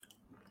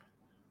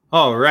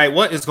All right,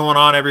 what is going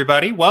on,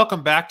 everybody?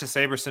 Welcome back to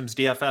SaberSim's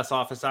DFS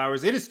Office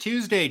Hours. It is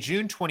Tuesday,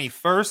 June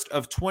 21st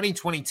of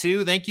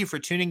 2022. Thank you for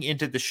tuning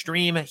into the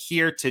stream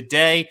here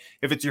today.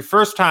 If it's your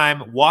first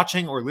time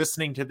watching or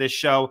listening to this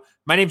show,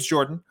 my name's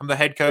Jordan. I'm the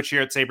head coach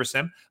here at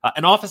SaberSim.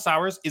 And Office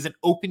Hours is an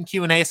open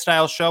Q&A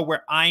style show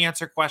where I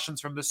answer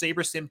questions from the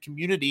SaberSim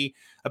community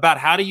about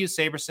how to use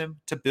SaberSim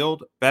to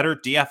build better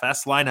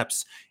DFS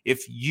lineups.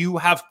 If you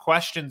have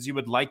questions you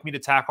would like me to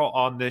tackle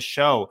on this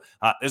show,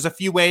 there's a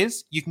few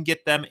ways you can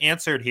get them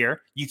answered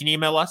here. You can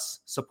email us,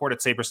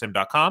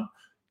 support@sabersim.com.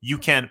 You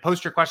can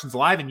post your questions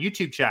live in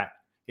YouTube chat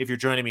if you're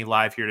joining me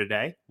live here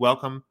today.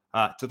 Welcome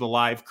to the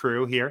live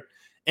crew here.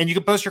 And you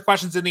can post your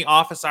questions in the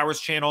Office Hours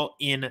channel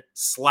in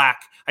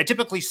Slack. I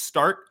typically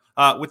start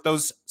with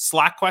those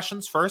Slack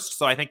questions first.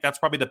 So I think that's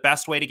probably the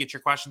best way to get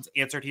your questions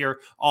answered here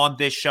on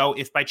this show.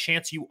 If by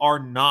chance you are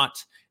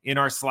not in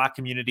our Slack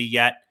community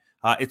yet,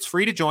 it's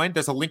free to join.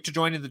 There's a link to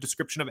join in the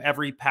description of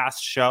every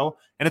past show.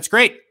 And it's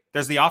great.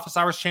 There's the Office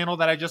Hours channel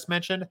that I just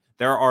mentioned.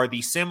 There are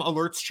the Sim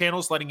Alerts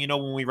channels letting you know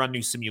when we run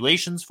new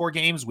simulations for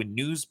games, when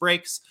news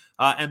breaks.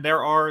 And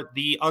there are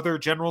the other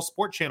general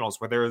sport channels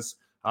where there's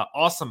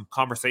awesome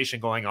conversation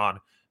going on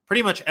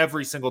pretty much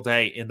every single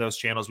day in those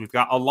channels. We've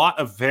got a lot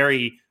of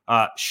very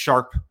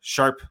sharp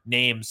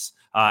names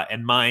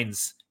and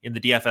minds in the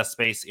DFS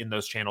space in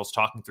those channels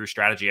talking through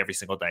strategy every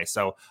single day.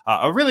 So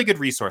a really good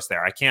resource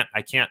there. I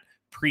can't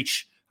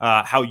preach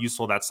how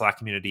useful that Slack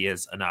community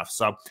is enough.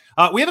 So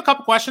we have a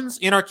couple questions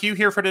in our queue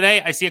here for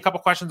today. I see a couple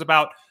questions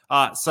about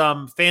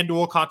some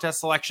FanDuel contest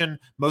selection,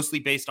 mostly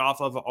based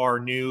off of our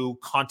new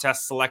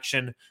contest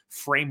selection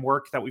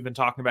framework that we've been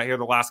talking about here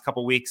the last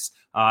couple weeks.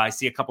 I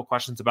see a couple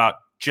questions about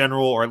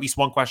general, or at least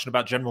one question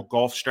about general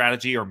golf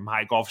strategy or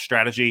my golf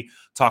strategy.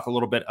 Talk a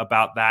little bit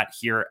about that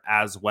here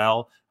as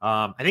well.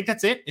 I think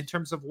that's it in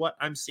terms of what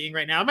I'm seeing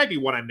right now. It might be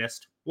one I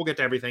missed. We'll get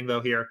to everything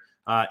though here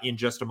in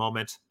just a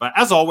moment. But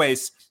as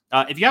always,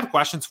 if you have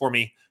questions for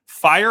me,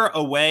 fire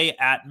away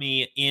at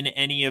me in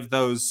any of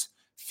those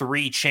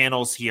three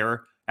channels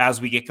here as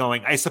we get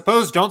going. I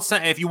suppose don't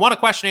send, if you want a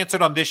question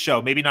answered on this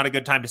show, maybe not a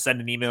good time to send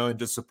an email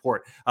into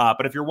support.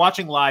 But if you're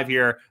watching live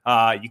here,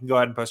 you can go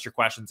ahead and post your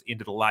questions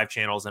into the live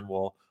channels and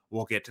we'll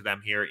get to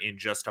them here in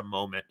just a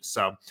moment.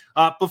 So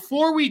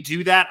before we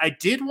do that, I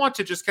did want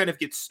to just kind of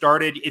get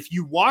started. If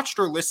you watched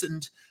or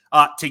listened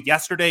to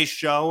yesterday's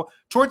show,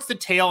 towards the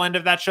tail end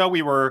of that show,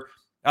 we were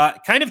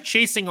kind of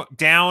chasing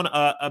down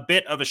a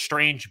bit of a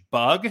strange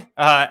bug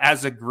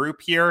as a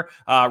group here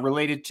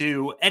related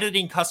to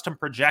editing custom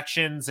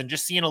projections and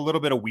just seeing a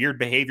little bit of weird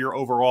behavior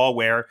overall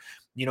where,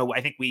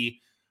 I think we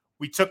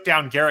took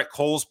down Garrett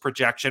Cole's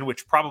projection,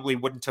 which probably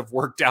wouldn't have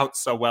worked out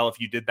so well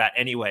if you did that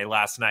anyway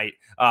last night.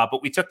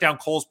 But we took down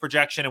Cole's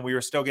projection and we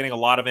were still getting a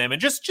lot of him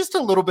and just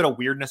a little bit of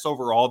weirdness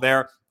overall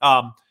there.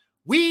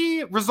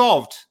 We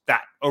resolved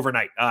that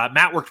overnight.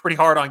 Matt worked pretty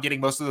hard on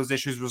getting most of those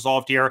issues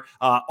resolved here.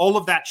 All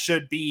of that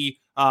should be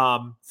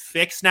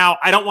fixed now.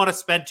 I don't want to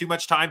spend too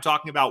much time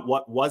talking about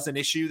what was an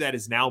issue that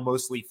is now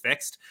mostly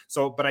fixed.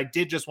 But I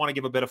did just want to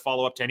give a bit of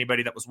follow-up to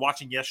anybody that was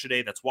watching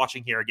yesterday, that's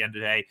watching here again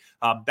today.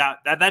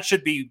 That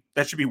should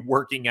be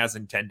working as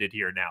intended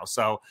here now.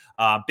 So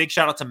big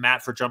shout out to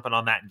Matt for jumping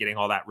on that and getting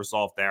all that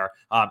resolved there.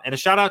 And a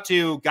shout out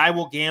to Guy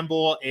Will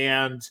Gamble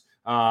and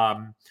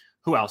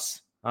who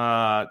else?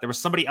 There was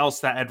somebody else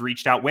that had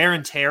reached out, Wear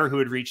and Tear, who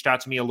had reached out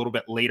to me a little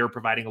bit later,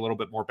 providing a little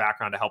bit more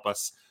background to help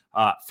us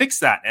fix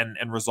that and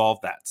resolve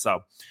that.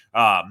 So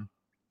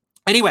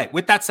anyway,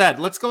 with that said,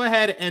 let's go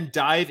ahead and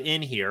dive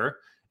in here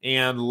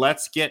and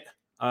let's get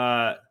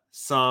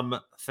some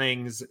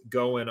things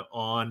going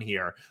on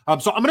here.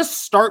 So I'm going to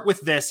start with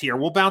this here.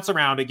 We'll bounce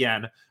around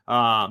again.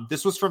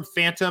 This was from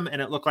Phantom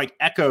and it looked like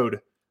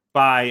echoed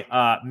by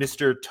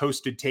Mr.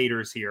 Toasted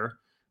Taters here.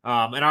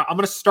 And I'm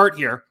going to start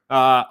here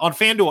on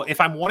FanDuel.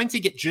 If I'm wanting to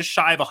get just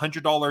shy of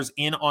 $100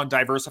 in on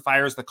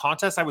diversifiers, the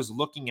contests I was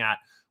looking at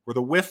were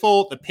the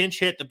Wiffle, the Pinch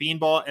Hit, the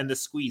Beanball, and the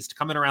Squeeze. To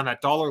come in around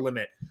that dollar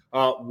limit,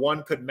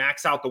 one could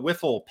max out the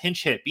Wiffle,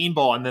 Pinch Hit,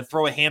 Beanball, and then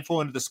throw a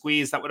handful into the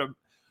Squeeze. That would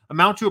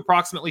amount to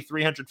approximately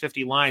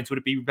 350 lines. Would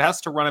it be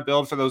best to run a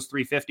build for those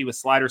 350 with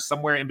sliders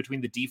somewhere in between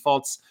the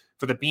defaults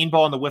for the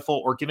Beanball and the Wiffle,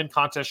 or given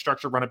contest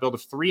structure, run a build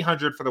of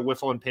 300 for the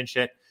Wiffle and Pinch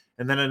Hit,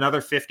 and then another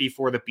 50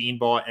 for the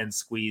Beanball and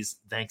Squeeze?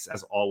 Thanks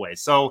as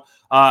always. So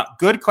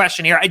good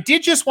question here. I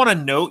did just want to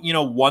note,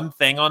 one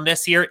thing on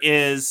this here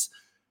is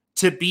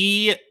to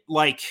be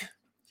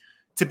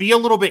a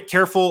little bit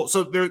careful.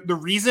 So the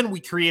reason we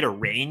create a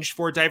range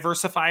for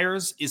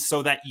diversifiers is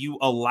so that you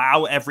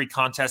allow every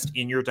contest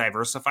in your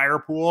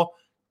diversifier pool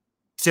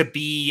to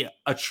be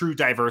a true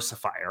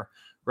diversifier,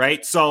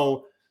 right?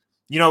 So,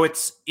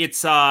 it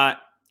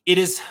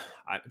is,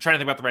 I'm trying to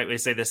think about the right way to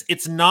say this.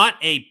 It's not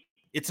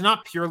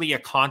purely a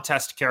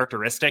contest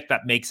characteristic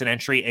that makes an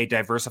entry a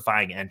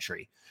diversifying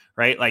entry,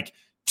 right? Like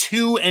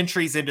 2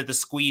 entries into the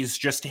Squeeze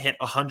just to hit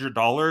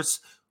 $100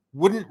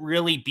 wouldn't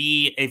really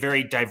be a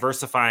very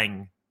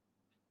diversifying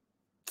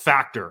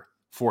factor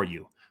for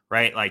you,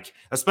 right? Like,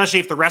 especially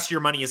if the rest of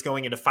your money is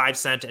going into 5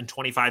 cent and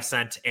 25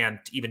 cent and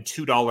even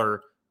 $2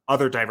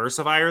 other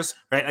diversifiers,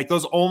 right? Like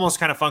those almost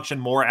kind of function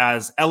more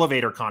as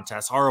elevator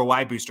contests,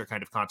 ROI booster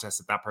kind of contests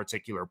at that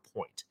particular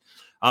point.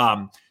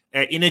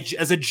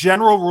 As a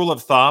general rule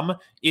of thumb,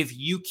 if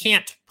you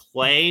can't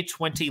play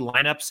 20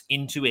 lineups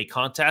into a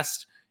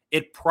contest,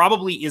 it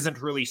probably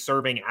isn't really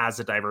serving as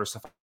a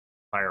diversifier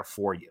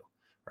for you,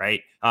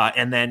 right?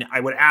 And then I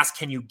would ask,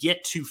 can you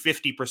get to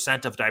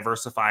 50% of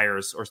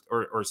diversifiers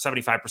or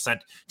 75%?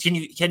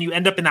 Can you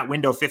end up in that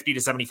window 50 to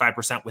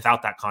 75%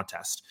 without that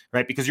contest,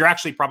 right? Because you're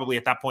actually probably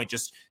at that point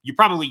you're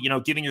probably,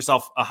 giving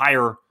yourself a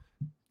higher,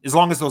 as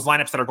long as those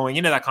lineups that are going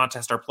into that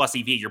contest are plus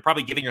EV, you're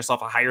probably giving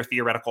yourself a higher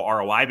theoretical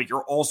ROI, but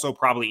you're also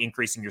probably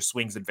increasing your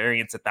swings and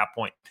variance at that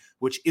point,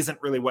 which isn't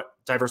really what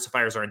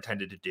diversifiers are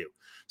intended to do.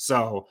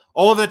 So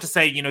all of that to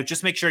say,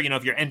 just make sure,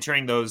 if you're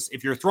entering those,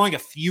 if you're throwing a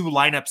few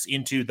lineups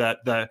into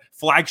the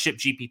flagship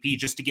GPP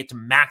just to get to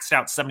maxed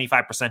out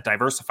 75%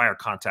 diversifier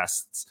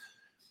contests,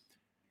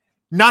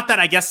 not that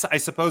I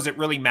suppose it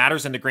really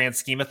matters in the grand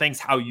scheme of things,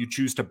 how you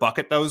choose to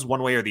bucket those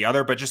one way or the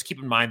other, but just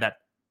keep in mind that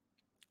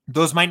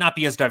those might not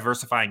be as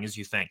diversifying as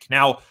you think.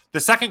 Now,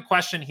 the second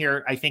question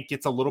here, I think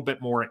gets a little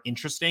bit more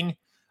interesting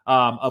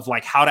of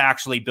like how to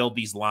actually build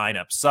these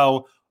lineups.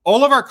 So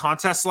all of our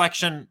contest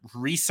selection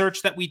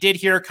research that we did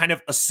here kind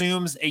of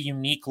assumes a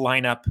unique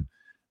lineup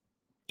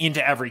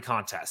into every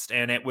contest.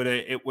 And it would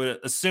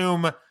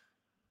assume,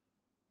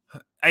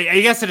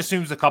 I guess it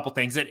assumes a couple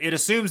things. It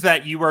assumes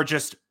that you are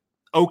just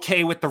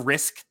okay with the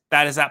risk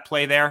that is at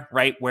play there,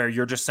 right? Where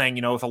you're just saying,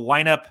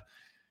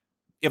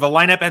 if a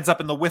lineup ends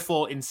up in the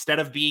whiffle, instead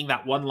of being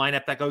that one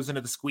lineup that goes into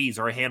the squeeze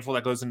or a handful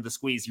that goes into the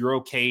squeeze, you're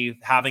okay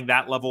having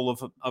that level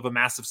of a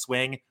massive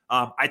swing.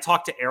 I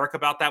talked to Eric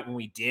about that when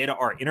we did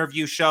our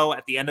interview show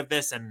at the end of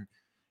this. And,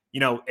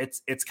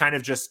 it's kind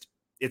of just,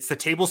 it's the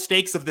table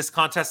stakes of this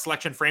contest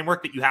selection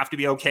framework that you have to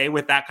be okay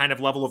with that kind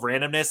of level of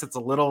randomness. It's a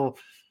little,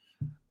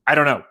 I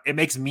don't know. It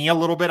makes me a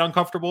little bit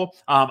uncomfortable.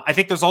 I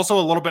think there's also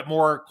a little bit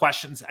more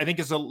questions. I think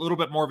it's a little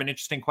bit more of an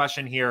interesting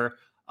question here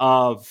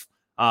of,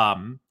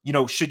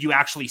 should you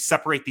actually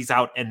separate these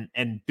out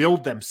and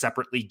build them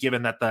separately,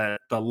 given that the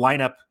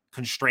lineup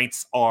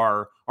constraints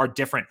are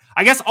different?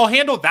 I guess I'll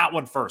handle that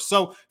one first.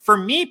 So for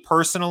me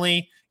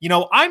personally,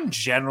 I'm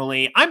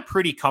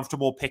pretty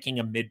comfortable picking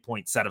a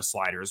midpoint set of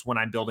sliders when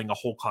I'm building a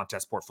whole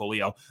contest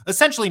portfolio,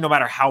 essentially no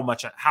matter how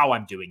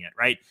I'm doing it,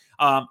 right?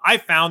 I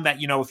found that,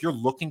 if you're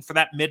looking for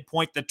that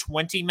midpoint, the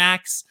 20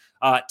 max,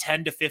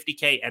 10 to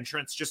 50K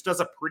entrance just does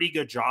a pretty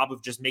good job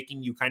of just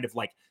making you kind of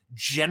like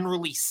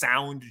generally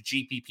sound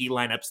GPP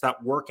lineups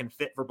that work and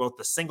fit for both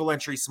the single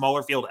entry,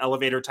 smaller field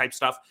elevator type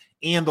stuff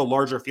and the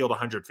larger field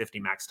 150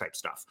 max type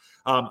stuff.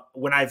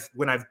 When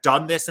I've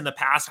done this in the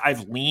past,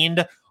 I've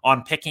leaned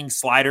on picking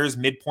sliders,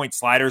 midpoint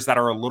sliders that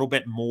are a little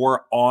bit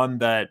more on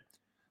the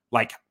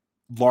like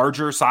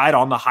larger side,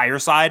 on the higher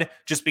side,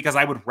 just because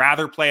I would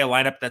rather play a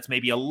lineup that's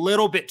maybe a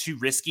little bit too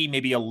risky,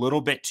 maybe a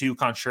little bit too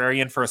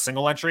contrarian for a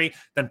single entry,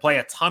 than play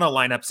a ton of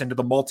lineups into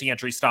the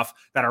multi-entry stuff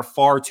that are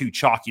far too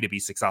chalky to be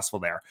successful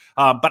there.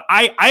 But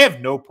I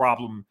have no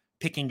problem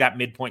picking that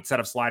midpoint set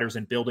of sliders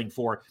and building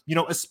for,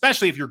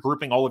 especially if you're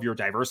grouping all of your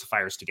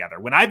diversifiers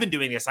together. When I've been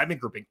doing this, I've been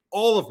grouping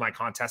all of my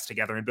contests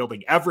together and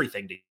building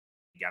everything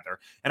together.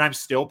 And I'm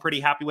still pretty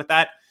happy with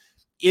that.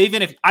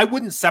 Even if I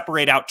wouldn't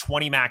separate out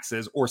 20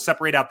 maxes or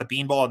separate out the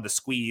beanball and the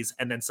squeeze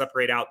and then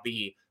separate out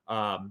the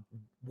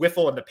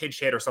whiffle and the pinch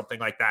hit or something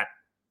like that,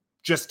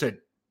 just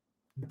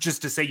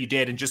to say you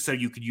did, and just so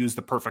you could use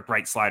the perfect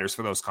right sliders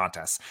for those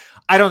contests.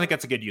 I don't think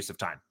that's a good use of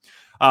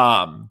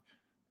time.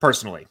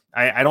 Personally,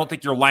 I don't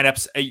think your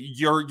lineups,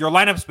 your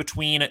lineups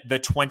between the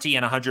 20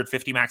 and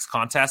 150 max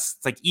contests,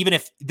 it's like, even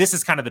if this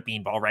is kind of the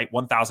beanball, right?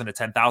 1,000 to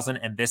 10,000.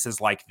 And this is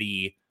like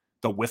the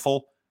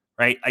whiffle,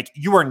 right? Like,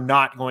 you are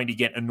not going to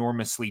get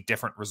enormously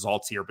different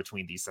results here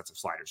between these sets of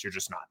sliders. You're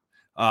just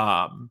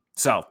not.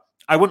 So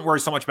I wouldn't worry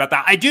so much about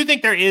that. I do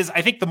think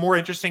I think the more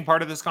interesting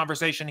part of this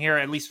conversation here,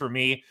 at least for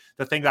me,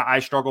 the thing that I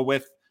struggle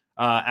with,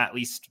 at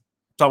least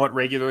somewhat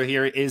regularly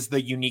here, is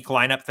the unique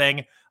lineup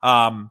thing.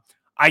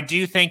 I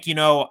do think,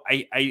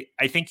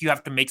 I think you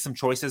have to make some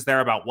choices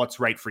there about what's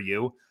right for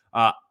you.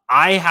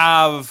 I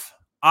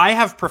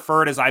have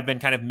preferred, as I've been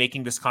kind of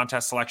making this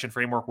contest selection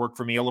framework work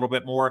for me a little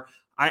bit more,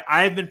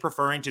 I've been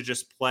preferring to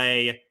just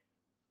play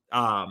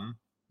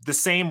the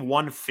same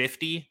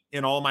 150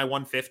 in all my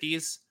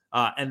 150s,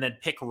 and then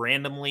pick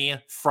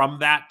randomly from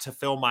that to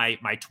fill my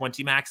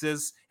 20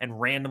 maxes, and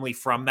randomly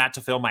from that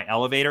to fill my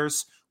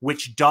elevators,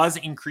 which does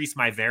increase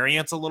my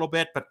variance a little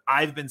bit. But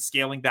I've been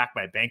scaling back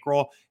my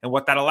bankroll, and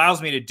what that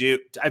allows me to do,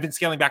 I've been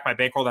scaling back my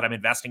bankroll that I'm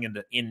investing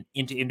into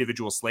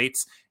individual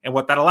slates, and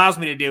what that allows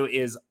me to do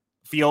is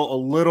feel a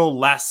little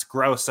less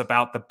gross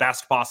about the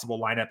best possible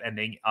lineup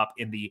ending up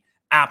in the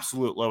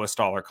absolute lowest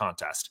dollar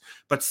contest.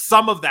 But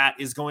some of that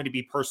is going to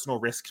be personal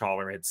risk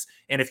tolerance.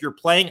 And if you're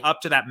playing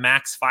up to that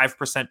max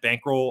 5%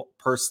 bankroll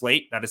per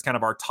slate, that is kind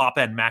of our top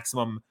end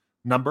maximum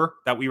number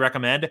that we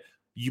recommend,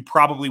 you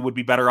probably would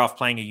be better off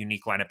playing a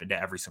unique lineup into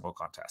every single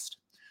contest.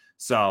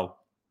 So,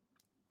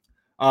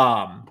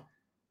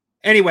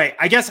 Anyway,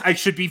 I guess I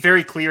should be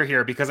very clear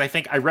here because I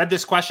think I read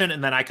this question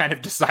and then I kind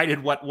of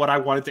decided what I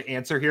wanted to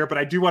answer here. But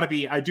I do want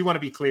to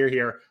be clear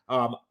here.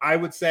 I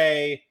would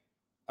say,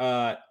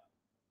 I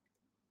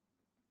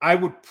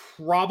would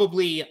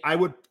probably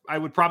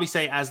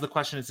say, as the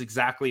question is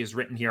exactly as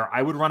written here,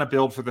 I would run a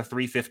build for the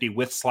 350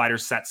 with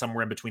sliders set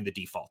somewhere in between the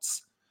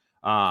defaults.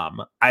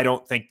 I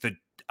don't think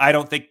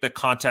the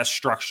contest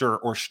structure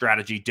or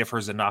strategy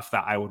differs enough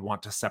that I would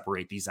want to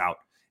separate these out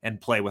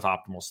and play with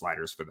optimal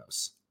sliders for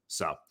those.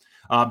 So,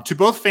 to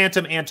both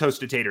Phantom and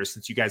Toasted Taters,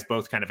 since you guys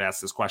both kind of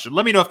asked this question,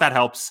 let me know if that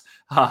helps.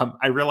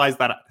 I realized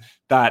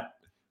that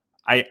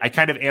I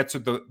kind of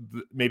answered the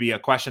maybe a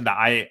question that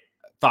I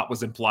thought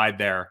was implied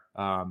there,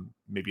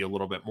 maybe a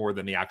little bit more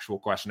than the actual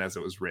question as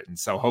it was written.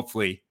 So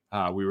hopefully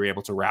we were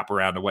able to wrap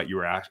around to what you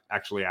were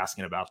actually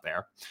asking about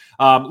there.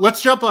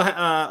 Let's jump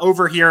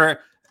over here,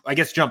 I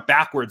guess jump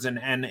backwards and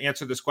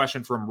answer this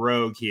question from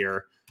Rogue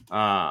here.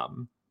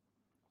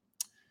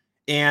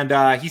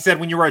 And he said,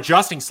 when you were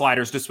adjusting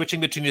sliders, does switching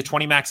between the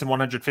 20 max and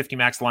 150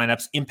 max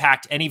lineups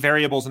impact any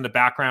variables in the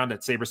background that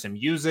SaberSim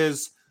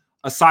uses?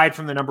 Aside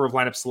from the number of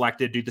lineups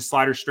selected, do the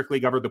sliders strictly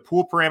govern the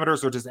pool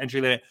parameters, or does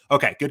entry limit?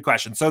 Okay, good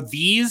question. So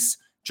these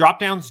drop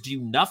downs do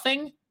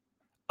nothing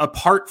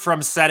apart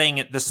from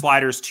setting the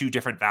sliders to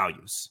different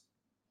values.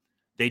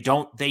 These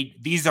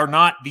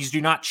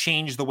do not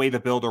change the way the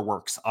builder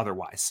works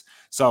otherwise.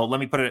 So let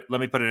me put it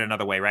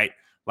another way, right?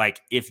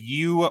 Like if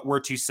you were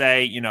to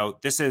say,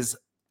 this is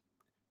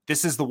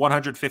the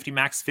 150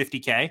 max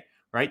 50K,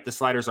 right? The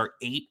sliders are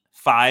 8,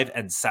 5,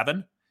 and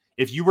 7.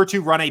 If you were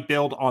to run a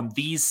build on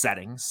these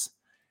settings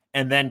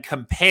and then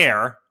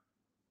compare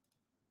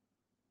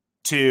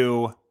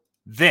to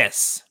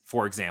this,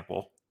 for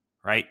example,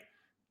 right?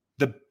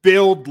 The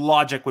build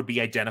logic would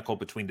be identical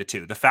between the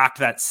two. The fact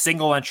that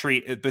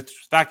entry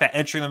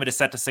limit is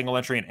set to single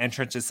entry and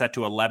entrance is set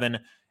to 11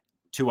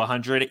 to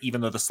 100,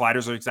 even though the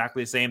sliders are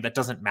exactly the same, that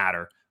doesn't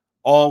matter.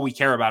 All we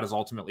care about is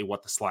ultimately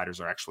what the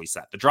sliders are actually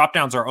set. The drop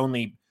downs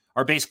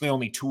are basically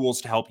only tools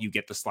to help you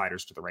get the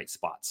sliders to the right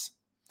spots.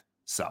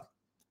 So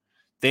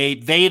they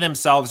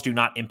themselves do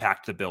not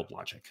impact the build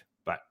logic,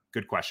 but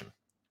good question.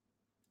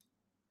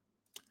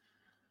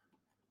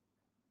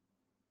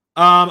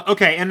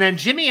 Okay, and then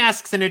Jimmy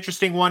asks an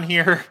interesting one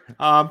here,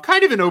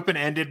 kind of an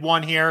open-ended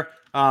one here.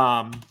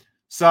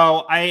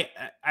 So it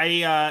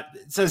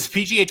says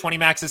PGA 20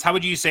 maxes. How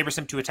would you use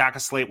SaberSim to attack a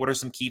slate? What are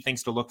some key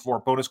things to look for?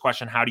 Bonus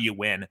question: how do you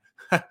win?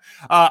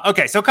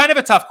 Okay, so kind of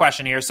a tough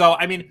question here. So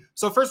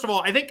first of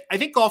all, I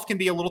think golf can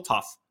be a little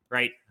tough,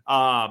 right?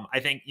 I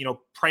think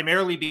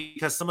primarily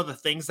because some of the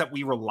things that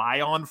we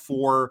rely on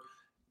for,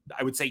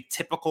 I would say,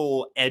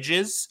 typical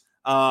edges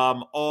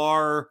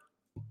are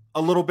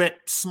a little bit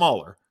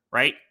smaller,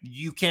 right?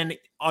 You can,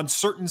 on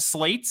certain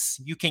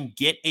slates, you can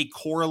get a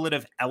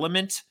correlative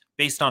element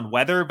based on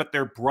weather, but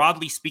there,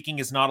 broadly speaking,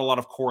 is not a lot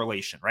of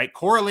correlation, right?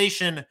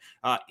 Correlation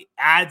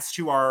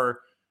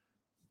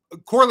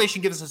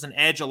correlation gives us an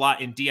edge a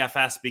lot in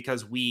DFS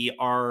because we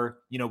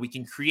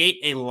can create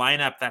a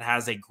lineup that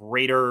has a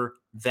greater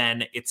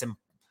than its.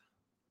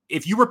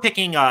 If you were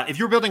building a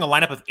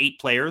lineup of 8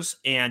 players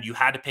and you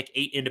had to pick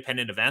 8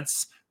 independent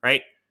events,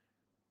 right?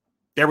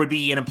 There would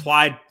be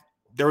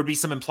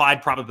some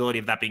implied probability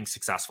of that being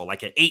successful,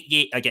 like an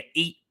 8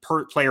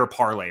 per player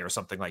parlay or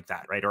something like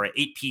that, right? Or an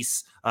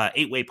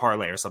 8-way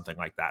parlay or something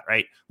like that,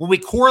 right? When we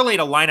correlate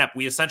a lineup,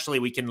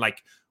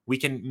 we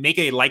can make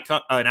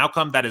an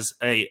outcome that is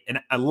a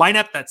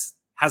lineup that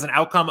has an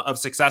outcome of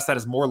success that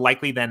is more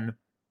likely than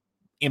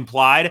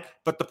implied,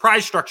 but the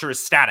prize structure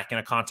is static in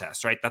a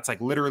contest, right? That's like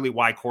literally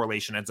why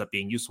correlation ends up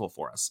being useful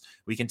for us.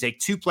 We can take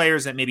 2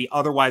 players that maybe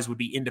otherwise would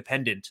be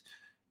independent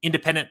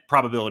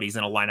probabilities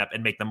in a lineup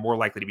and make them more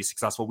likely to be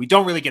successful. We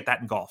don't really get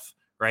that in golf,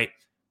 right?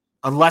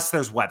 Unless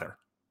there's weather,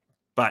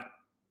 but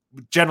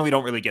we generally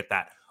don't really get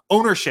that.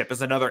 Ownership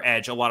is another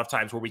edge a lot of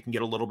times where we can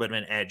get a little bit of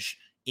an edge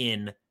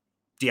in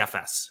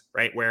DFS,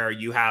 right? Where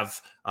you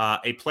have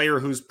a player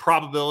whose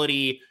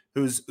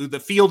the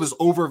field is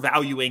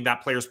overvaluing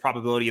that player's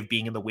probability of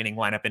being in the winning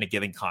lineup in a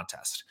given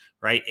contest,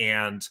 right?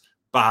 And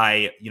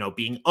by,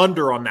 being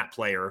under on that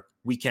player,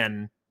 we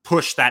can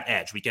push that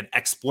edge. We can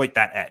exploit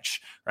that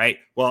edge, right?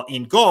 Well,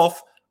 in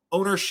golf,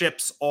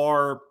 ownerships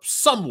are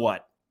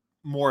somewhat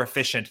more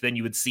efficient than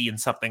you would see in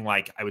something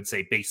like, I would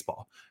say,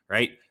 baseball,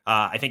 right?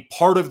 I think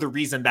part of the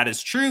reason that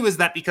is true is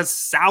that because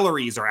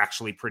salaries are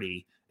actually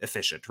pretty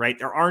efficient, right?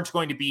 There aren't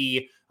going to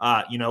be,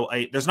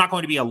 there's not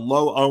going to be a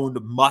low-owned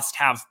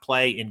must-have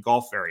play in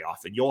golf very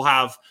often. You'll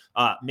have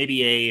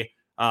maybe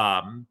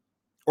a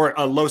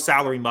low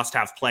salary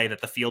must-have play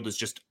that the field is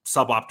just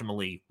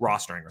suboptimally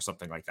rostering or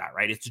something like that,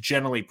 right? It's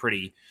generally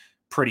pretty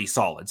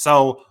solid.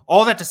 So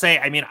all that to say,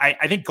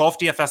 I think golf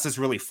DFS is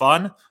really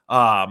fun.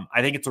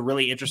 I think it's a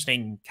really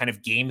interesting kind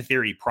of game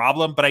theory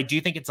problem, but I do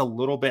think it's a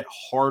little bit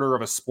harder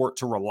of a sport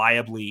to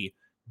reliably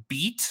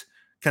beat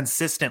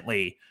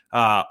consistently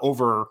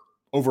over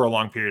a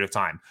long period of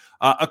time.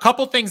 A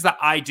couple things that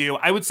I do,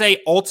 I would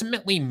say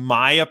ultimately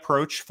my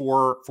approach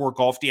for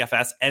golf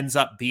DFS ends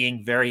up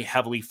being very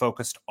heavily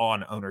focused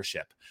on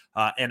ownership.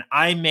 And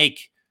I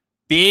make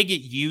big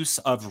use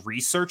of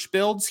research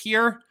builds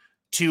here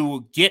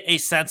to get a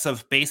sense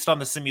of, based on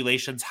the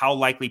simulations, how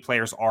likely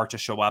players are to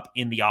show up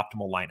in the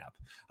optimal lineup.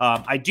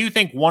 I do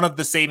think one of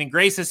the saving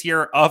graces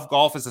here of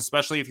golf is,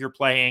 especially if you're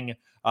playing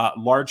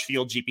large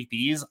field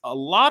GPPs, a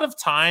lot of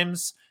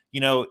times,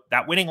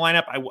 that winning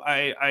lineup,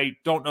 I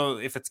don't know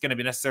if it's going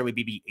to necessarily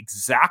be the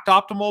exact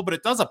optimal, but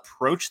it does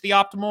approach the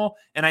optimal.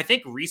 And I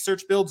think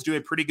research builds do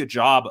a pretty good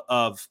job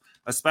of,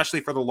 especially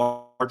for the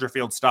larger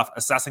field stuff,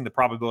 assessing the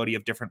probability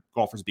of different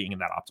golfers being in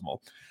that optimal.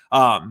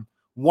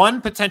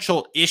 One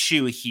potential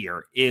issue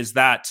here is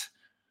that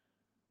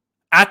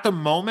at the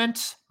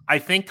moment, I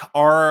think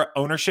our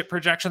ownership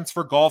projections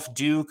for golf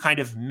do kind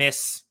of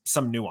miss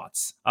some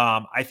nuance.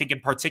 I think in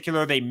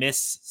particular, they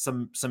miss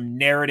some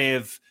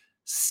narrative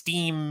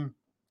steam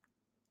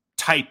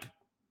type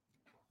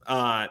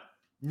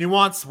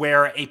nuance,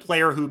 where a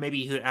player who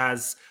maybe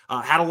has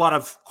had a lot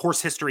of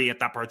course history at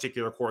that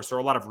particular course or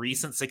a lot of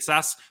recent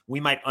success, we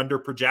might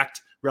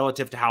underproject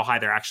relative to how high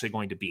they're actually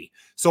going to be.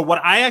 So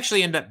what I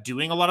actually end up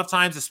doing a lot of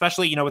times,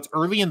 especially, it's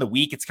early in the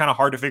week, it's kind of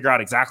hard to figure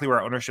out exactly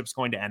where ownership's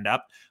going to end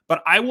up.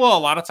 But I will a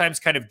lot of times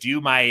kind of do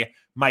my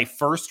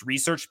first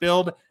research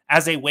build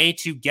as a way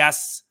to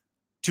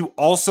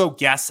also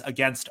guess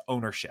against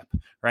ownership,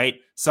 right?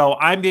 So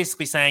I'm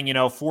basically saying,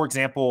 for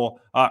example,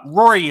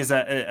 Rory is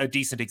a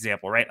decent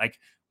example, right? Like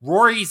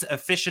Rory's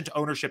efficient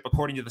ownership,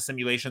 according to the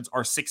simulations,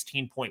 are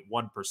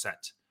 16.1%,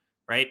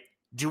 right?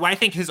 Do I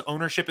think his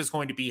ownership is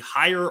going to be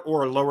higher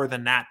or lower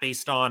than that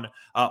based on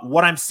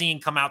what I'm seeing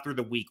come out through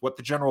the week, what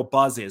the general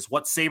buzz is,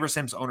 what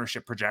SaberSim's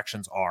ownership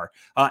projections are,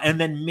 and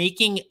then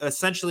making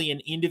essentially an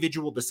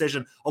individual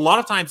decision? A lot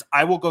of times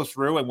I will go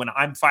through, and when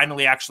I'm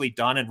finally actually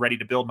done and ready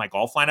to build my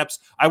golf lineups,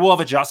 I will have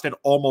adjusted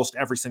almost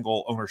every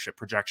single ownership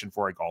projection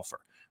for a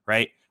golfer,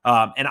 right?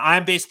 And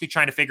I'm basically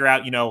trying to figure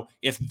out,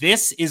 if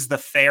this is the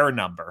fair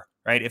number,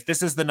 right? If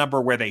this is the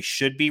number where they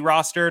should be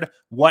rostered,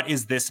 what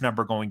is this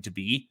number going to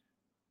be?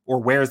 Or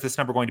where is this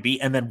number going to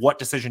be? And then what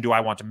decision do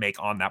I want to make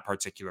on that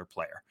particular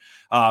player?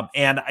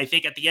 And I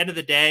think at the end of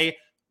the day,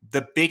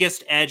 the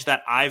biggest edge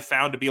that I've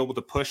found to be able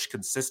to push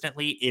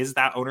consistently is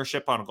that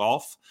ownership on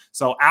golf.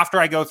 So after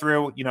I go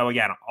through,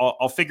 again,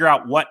 I'll figure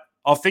out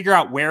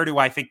where do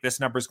I think this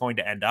number is going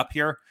to end up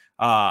here,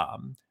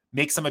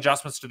 make some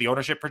adjustments to the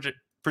ownership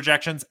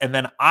projections. And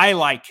then I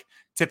like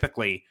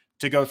typically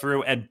to go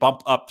through and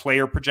bump up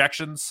player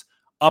projections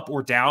up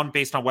or down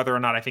based on whether or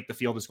not I think the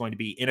field is going to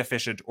be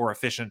inefficient or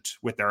efficient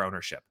with their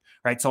ownership,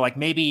 right? So like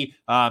maybe,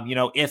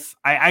 if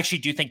I actually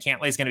do think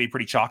Cantlay is going to be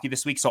pretty chalky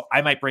this week, so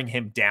I might bring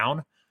him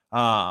down,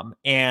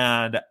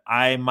 and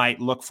I might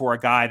look for a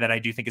guy that I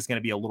do think is going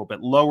to be a little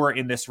bit lower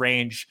in this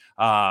range.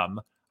 I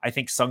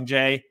think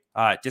Sungjae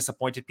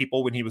disappointed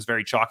people when he was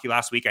very chalky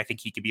last week. I think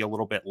he could be a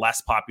little bit less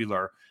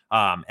popular,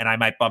 and I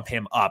might bump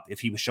him up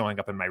if he was showing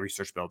up in my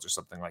research builds or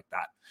something like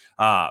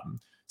that.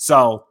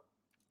 So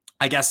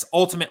I guess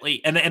ultimately,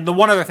 and the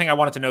one other thing I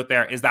wanted to note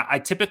there is that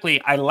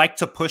I like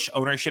to push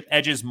ownership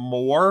edges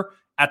more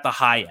at the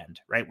high end,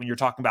 right? When you're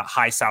talking about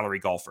high salary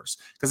golfers.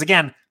 Because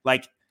again,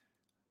 like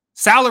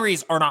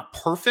salaries are not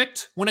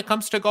perfect when it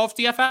comes to golf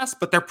DFS,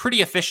 but they're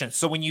pretty efficient.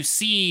 So when you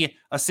see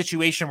a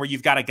situation where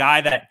you've got a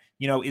guy that,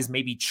 is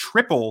maybe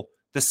triple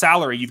the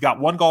salary, you've got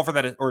one golfer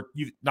that is, or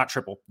you not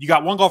triple, you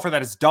got one golfer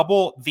that is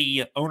double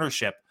the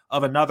ownership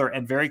of another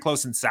and very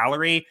close in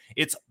salary,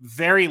 it's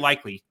very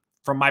likely,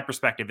 from my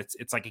perspective,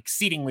 it's like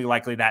exceedingly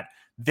likely that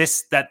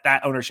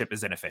that ownership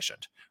is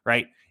inefficient,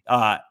 right?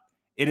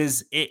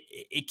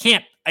 It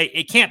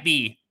can't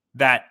be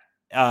that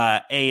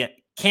a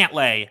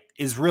Cantlay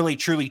is really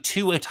truly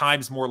 2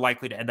 times more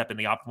likely to end up in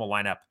the optimal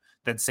lineup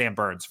than Sam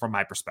Burns, from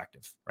my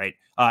perspective, right?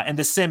 And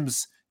the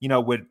Sims,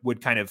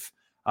 would kind of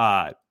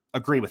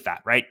agree with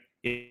that, right?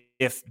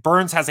 If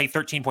Burns has a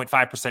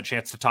 13.5%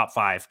 chance to top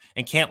 5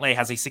 and Cantlay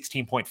has a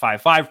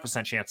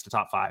 16.55% chance to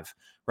top 5,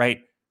 right?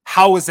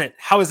 How is it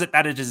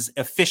that it is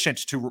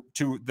efficient to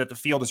that the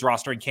field is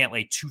rostering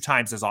Cantlay 2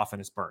 times as often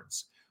as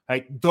Burns?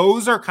 Right?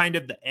 Those are kind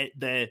of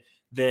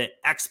the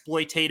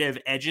exploitative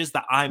edges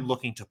that I'm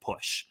looking to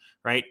push,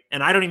 right?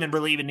 And I don't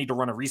even need to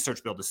run a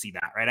research build to see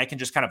that, right? I can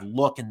just kind of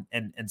look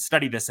and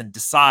study this and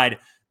decide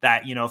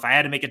that, if I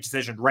had to make a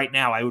decision right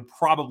now, I would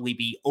probably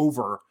be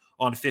over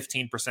on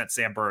 15%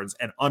 Sam Burns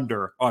and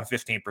under on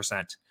 15%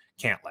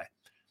 Cantlay,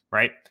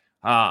 right?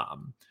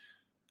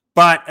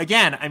 But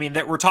again, I mean,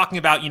 that we're talking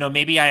about,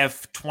 maybe I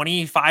have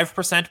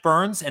 25%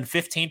 Burns and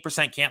 15%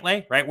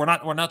 Cantlay, right? We're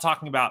not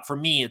talking about, for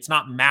me, it's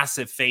not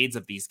massive fades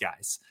of these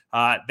guys.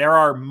 There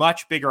are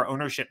much bigger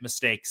ownership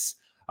mistakes,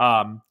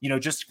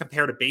 just to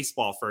compare to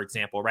baseball, for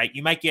example, right?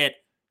 You might get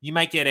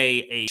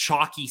a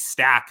chalky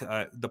stack.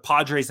 The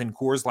Padres and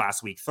Coors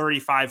last week,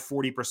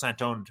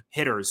 40% owned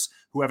hitters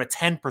who have a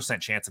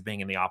 10% chance of being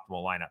in the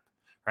optimal lineup,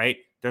 right?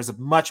 There's a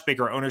much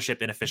bigger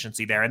ownership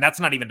inefficiency there. And that's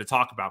not even to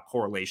talk about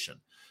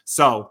correlation.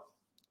 So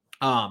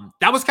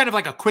that was kind of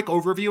like a quick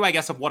overview, I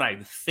guess, of what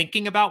I'm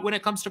thinking about when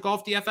it comes to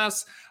golf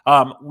DFS.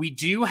 We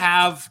do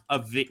have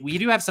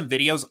some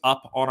videos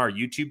up on our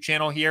YouTube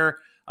channel here,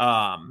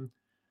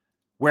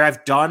 where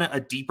I've done a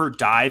deeper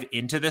dive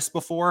into this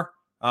before.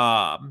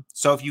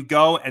 So if you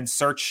go and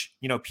search,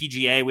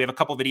 PGA, we have a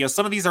couple videos.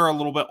 Some of these are a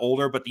little bit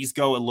older, but these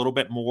go a little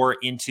bit more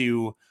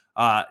into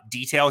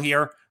detail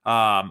here.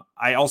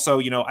 I also,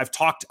 I've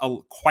talked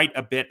quite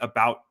a bit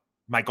about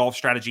my golf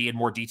strategy in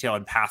more detail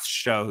in past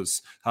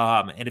shows.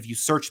 And if you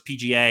search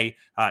PGA,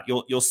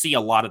 you'll see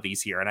a lot of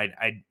these here. And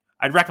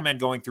I'd recommend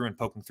going through and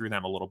poking through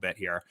them a little bit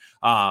here.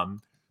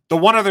 The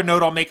one other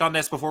note I'll make on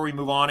this before we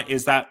move on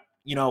is that,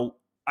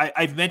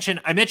 I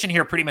mentioned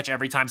here pretty much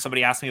every time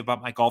somebody asks me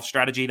about my golf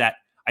strategy that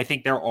I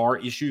think there are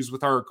issues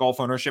with our golf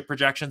ownership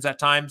projections at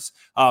times.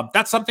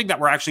 That's something that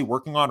we're actually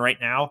working on right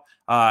now,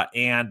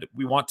 and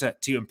we want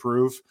to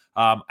improve.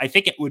 I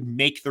think it would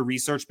make the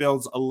research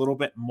builds a little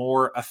bit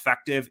more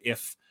effective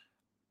if,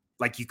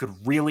 you could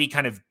really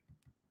kind of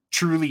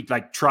truly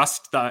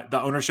trust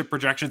the ownership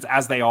projections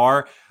as they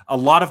are. A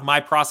lot of my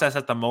process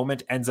at the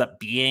moment ends up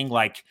being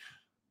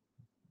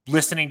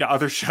listening to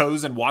other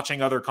shows and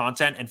watching other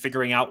content and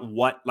figuring out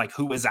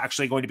who is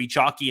actually going to be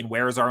chalky and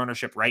where is our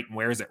ownership right and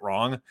where is it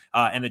wrong,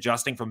 and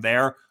adjusting from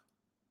there.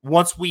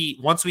 Once we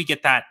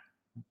get that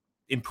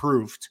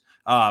improved,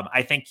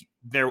 I think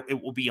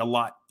it will be a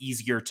lot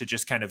easier to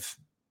just kind of,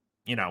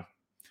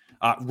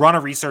 run a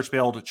research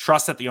build,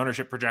 trust that the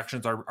ownership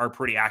projections are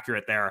pretty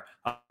accurate there,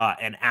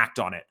 and act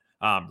on it.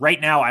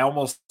 Right now, I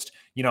almost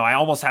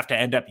have to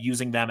end up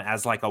using them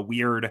as a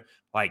weird,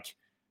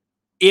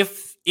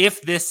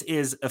 if this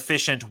is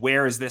efficient,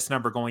 where is this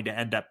number going to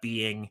end up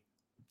being,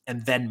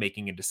 and then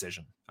making a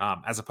decision,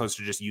 as opposed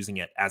to just using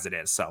it as it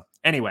is. So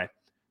anyway,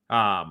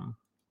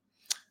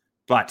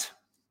 but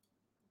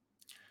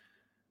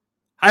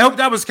I hope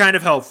that was kind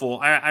of helpful.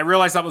 I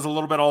realize that was a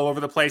little bit all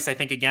over the place. I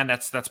think, again,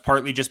 that's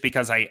partly just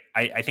because I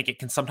think it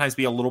can sometimes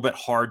be a little bit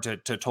hard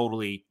to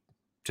totally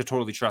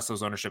trust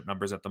those ownership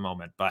numbers at the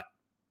moment. But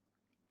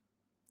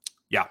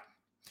yeah.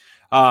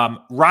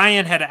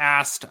 Ryan had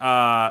asked,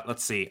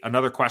 let's see,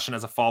 another question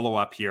as a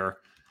follow-up here.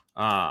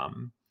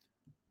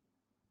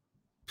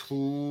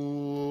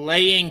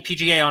 Playing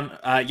PGA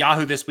on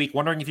Yahoo this week,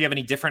 wondering if you have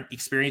any different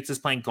experiences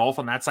playing golf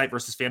on that site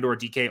versus FanDuel or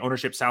DK,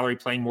 ownership, salary,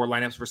 playing more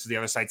lineups versus the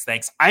other sites.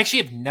 Thanks. I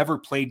actually have never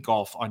played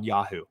golf on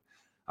Yahoo.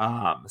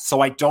 So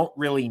I don't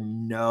really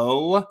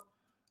know.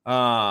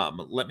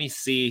 Let me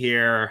see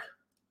here.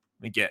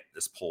 Let me get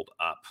this pulled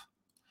up.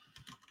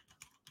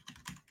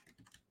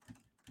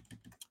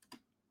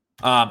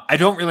 I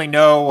don't really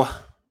know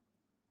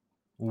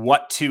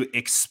what to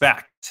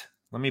expect.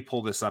 Let me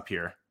pull this up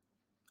here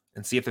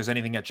and see if there's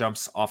anything that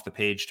jumps off the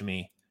page to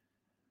me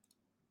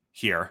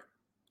here.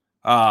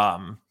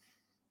 Yeah,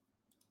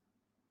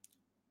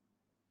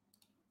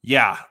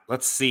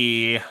 let's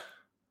see.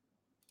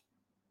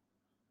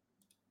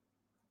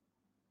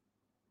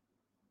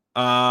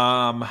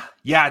 Yeah,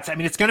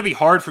 it's going to be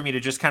hard for me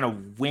to just kind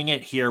of wing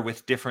it here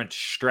with different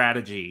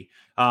strategy.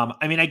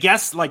 I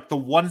guess the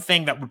one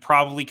thing that would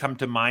probably come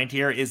to mind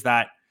here is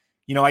that,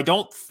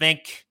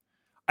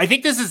 I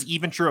think this is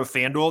even true of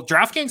FanDuel.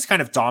 DraftKings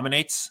kind of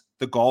dominates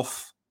the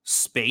golf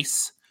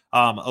space.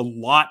 A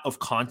lot of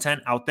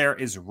content out there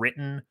is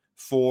written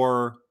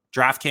for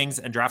DraftKings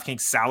and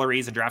DraftKings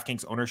salaries and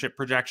DraftKings ownership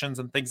projections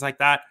and things like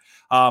that.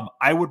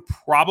 I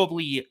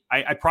probably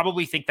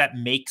think that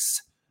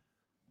makes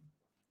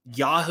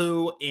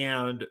Yahoo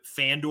and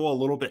FanDuel a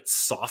little bit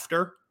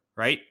softer,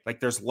 right?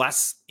 There's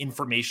less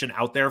information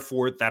out there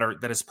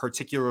that is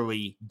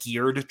particularly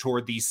geared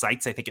toward these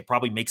sites. I think it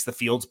probably makes the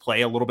fields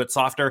play a little bit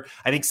softer.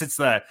 I think since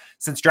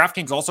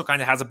DraftKings also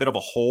kind of has a bit of a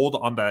hold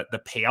on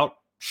the payout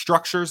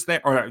structures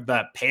there, or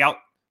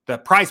the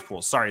prize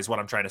pools, sorry, is what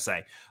I'm trying to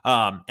say.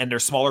 And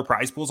there's smaller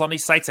prize pools on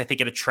these sites. I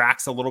think it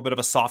attracts a little bit of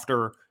a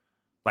softer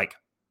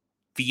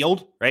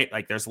field,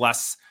 right? There's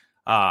less,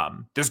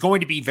 there's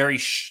going to be very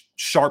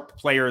sharp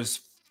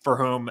players for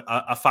whom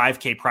a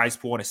 5K prize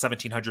pool and a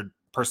 1,700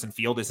 person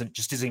field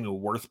isn't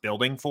even worth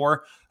building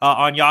for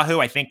on Yahoo.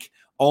 I think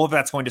all of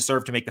that's going to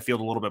serve to make the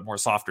field a little bit more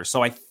softer.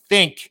 So I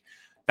think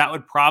that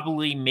would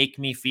probably make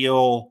me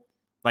feel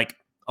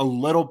a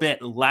little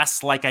bit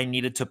less like I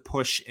needed to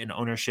push an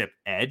ownership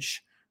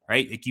edge,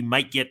 right? You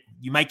might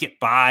get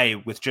by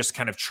with just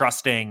kind of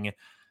trusting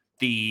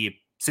the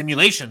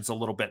simulations a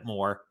little bit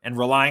more and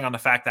relying on the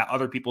fact that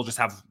other people just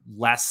have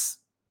less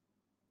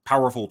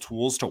powerful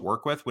tools to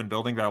work with when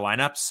building their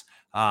lineups,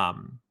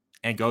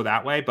 and go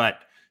that way. But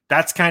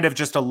that's kind of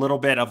just a little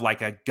bit of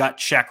a gut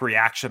check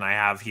reaction I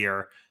have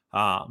here.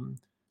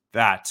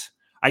 That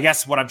I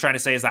guess what I'm trying to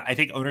say is that I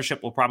think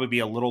ownership will probably be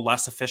a little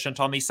less efficient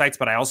on these sites,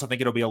 but I also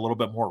think it'll be a little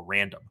bit more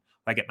random.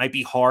 It might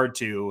be hard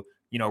to,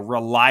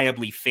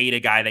 reliably fade a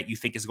guy that you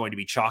think is going to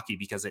be chalky,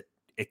 because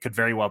it could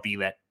very well be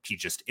that he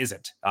just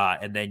isn't.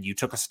 And then you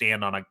took a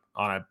stand on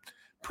a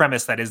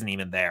premise that isn't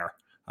even there.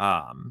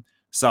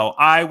 So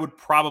I would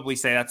probably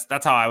say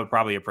that's how I would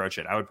probably approach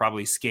it. I would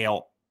probably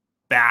scale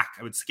back.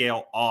 I would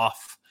scale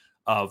off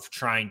of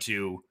trying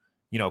to,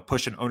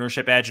 push an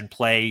ownership edge and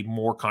play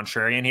more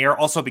contrarian here.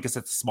 Also because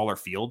it's a smaller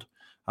field,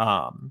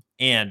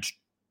 and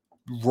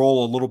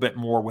roll a little bit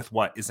more with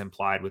what is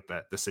implied with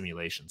the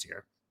simulations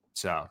here.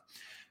 So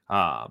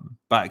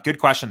But good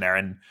question there.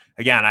 And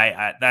again,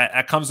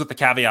 that comes with the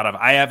caveat of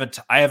I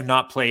have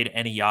not played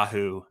any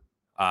Yahoo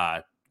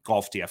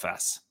golf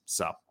DFS.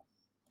 So,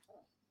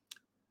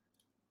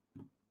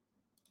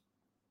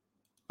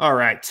 all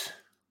right,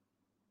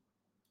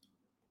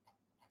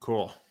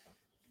 cool.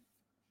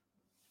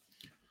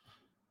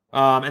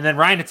 And then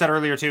Ryan had said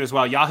earlier too as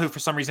well, Yahoo for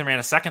some reason ran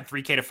a second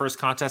 3K to first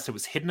contest. It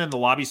was hidden in the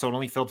lobby, so it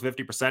only filled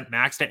 50%,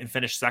 maxed it, and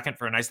finished second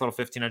for a nice little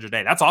 1,500 a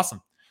day. That's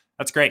awesome.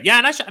 That's great. Yeah,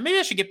 and maybe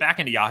I should get back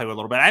into Yahoo a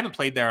little bit. I haven't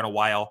played there in a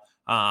while.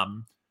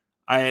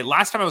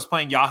 Last time I was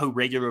playing Yahoo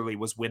regularly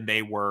was when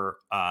they were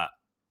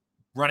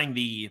running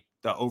the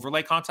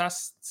overlay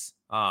contests.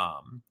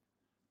 But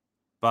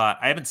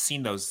I haven't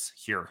seen those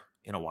here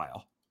in a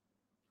while.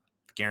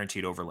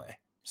 Guaranteed overlay.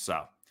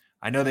 So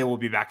I know they will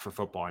be back for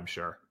football, I'm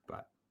sure.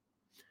 But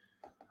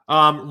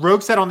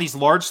Rogue said on these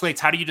large slates,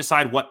 how do you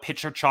decide what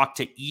pitcher chalk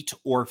to eat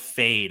or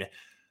fade?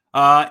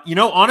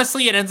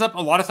 Honestly, it ends up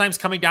a lot of times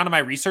coming down to my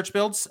research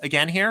builds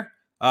again here.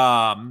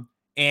 And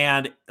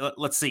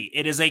let's see,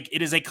 it is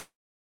a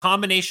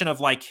combination of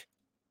like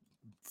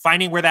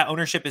finding where that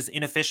ownership is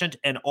inefficient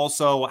and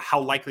also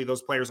how likely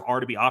those players are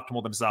to be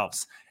optimal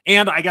themselves.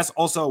 And I guess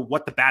also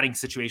what the batting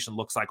situation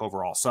looks like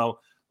overall. So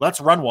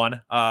let's run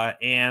one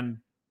and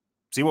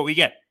see what we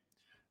get.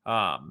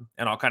 And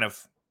I'll kind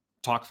of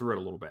talk through it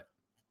a little bit.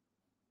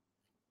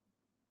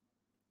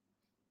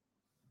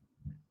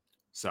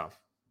 So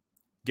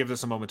give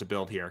this a moment to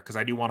build here because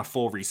I do want a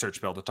full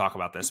research build to talk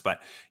about this. But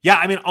yeah,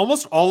 I mean,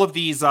 almost all of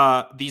these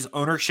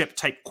ownership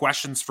type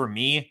questions for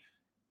me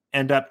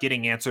end up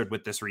getting answered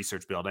with this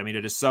research build. I mean,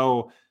 it is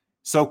so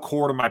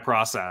core to my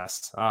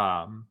process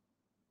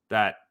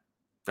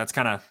that's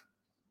kind of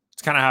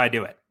how I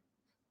do it.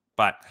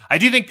 But I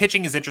do think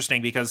pitching is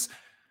interesting because,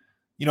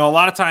 a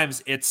lot of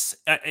times it's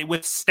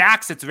with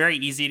stacks, it's very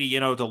easy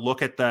to, to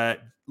look at the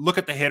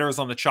hitters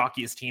on the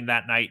chalkiest team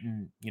that night.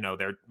 And,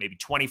 they're maybe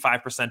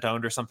 25%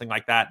 owned or something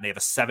like that. And they have a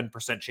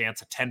 7%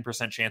 chance, a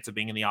 10% chance of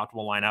being in the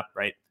optimal lineup,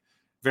 right?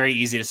 Very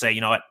easy to say,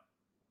 you know what,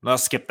 I'll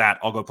skip that.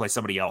 I'll go play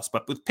somebody else.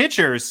 But with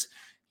pitchers,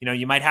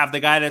 you might have the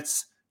guy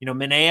that's,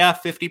 Minea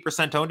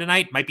 50% owned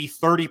tonight might be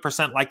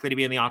 30% likely to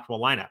be in the optimal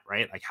lineup,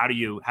 right? Like how do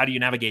you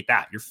navigate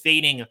that? You're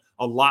fading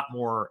a lot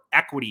more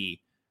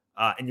equity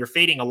and you're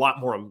fading a lot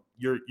more.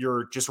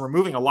 You're just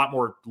removing a lot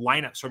more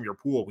lineups from your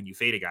pool when you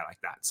fade a guy like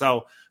that.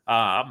 So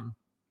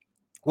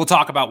we'll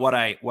talk about what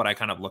I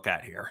kind of look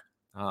at here.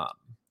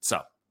 So,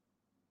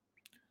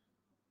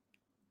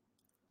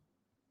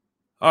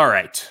 all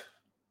right.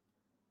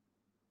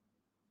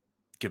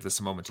 Give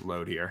this a moment to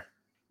load here.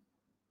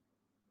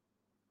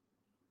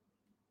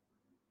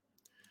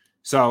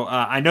 So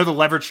I know the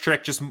leverage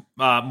trick, just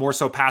more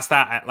so past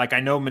that. I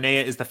know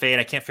Minea is the fade.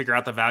 I can't figure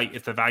out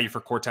if the value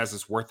for Cortez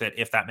is worth it,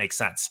 if that makes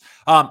sense.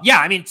 Yeah,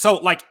 I mean,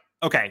 so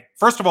okay,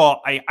 first of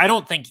all, I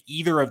don't think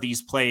either of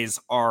these plays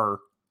are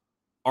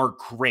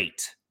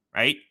great,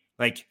 right?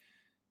 Like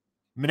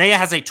Minea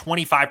has a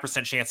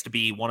 25% chance to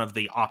be one of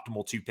the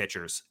optimal two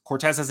pitchers.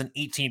 Cortez has an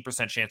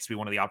 18% chance to be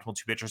one of the optimal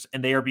two pitchers,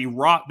 and they are being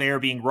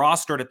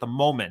rostered at the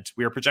moment.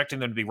 We are projecting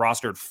them to be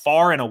rostered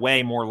far and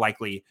away more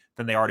likely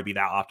than they are to be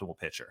that optimal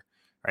pitcher,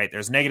 right?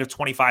 There's negative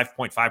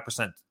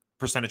 25.5%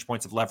 percentage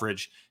points of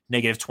leverage,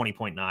 negative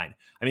 20.9. I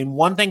mean,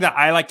 one thing that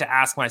I like to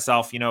ask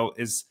myself,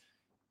 is,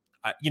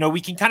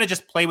 we can kind of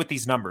just play with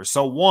these numbers.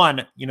 So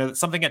one,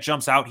 something that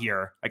jumps out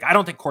here, like I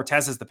don't think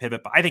Cortez is the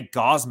pivot, but I think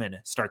Gosman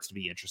starts to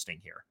be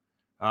interesting here.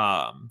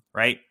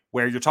 Right?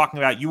 Where you're talking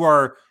about you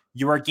are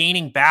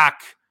gaining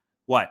back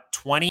what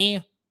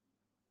 20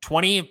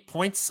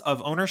 points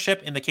of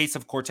ownership in the case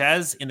of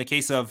Cortez. In the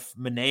case of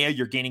Minea,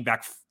 you're gaining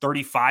back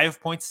 35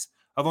 points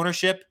of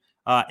ownership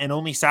and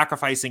only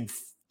sacrificing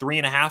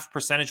 3.5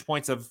 percentage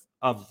points of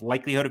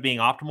likelihood of being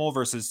optimal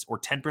versus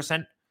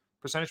 10%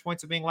 percentage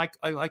points of being like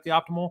the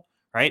optimal,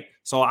 right?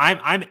 So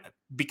I'm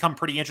become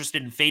pretty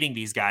interested in fading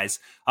these guys.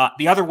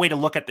 The other way to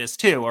look at this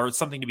too, or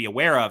something to be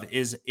aware of,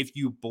 is if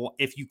you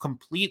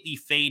completely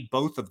fade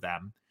both of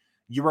them,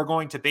 you are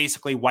going to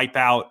basically wipe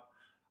out,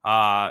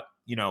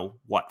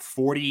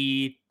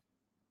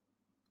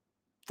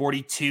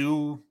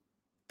 42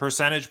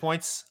 percentage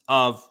points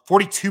of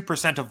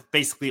 42% of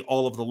basically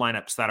all of the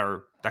lineups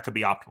that could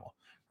be optimal,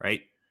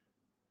 right?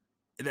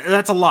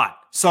 That's a lot.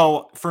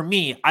 So for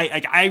me,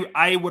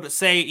 I would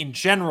say in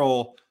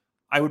general,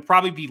 I would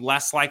probably be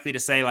less likely to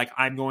say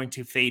I'm going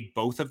to fade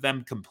both of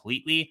them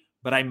completely,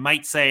 but I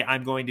might say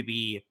I'm going to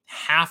be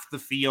half the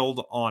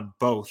field on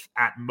both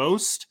at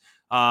most.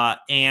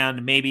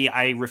 And maybe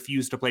I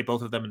refuse to play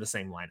both of them in the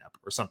same lineup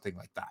or something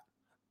like that.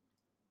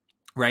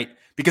 Right?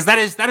 Because that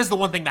is the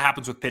one thing that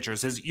happens with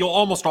pitchers is you'll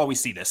almost always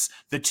see this.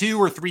 The 2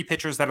 or 3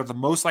 pitchers that are the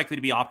most likely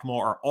to be optimal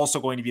are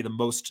also going to be the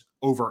most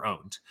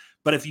over-owned.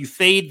 But if you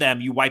fade them,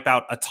 you wipe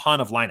out a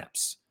ton of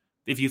lineups.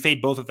 If you fade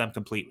both of them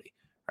completely,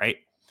 right?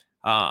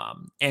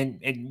 And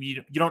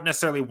you don't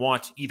necessarily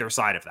want either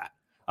side of that.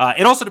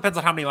 It also depends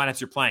on how many lineups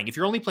you're playing. If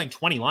you're only playing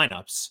 20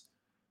 lineups,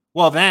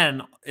 well,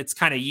 then it's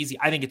kind of easy.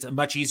 I think it's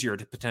much easier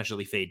to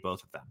potentially fade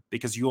both of them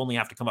because you only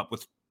have to come up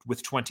with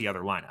 20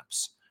 other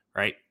lineups,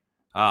 right?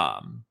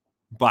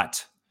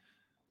 But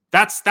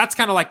that's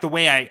kind of like the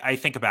way I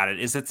think about it.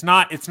 Is it's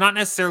not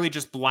necessarily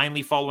just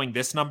blindly following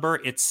this number.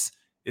 It's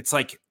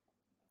like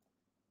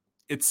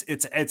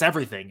it's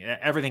everything.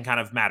 Everything kind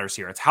of matters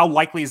here. It's how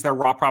likely is their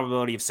raw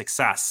probability of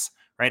success,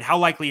 right? How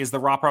likely is the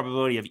raw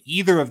probability of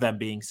either of them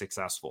being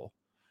successful,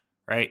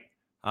 right?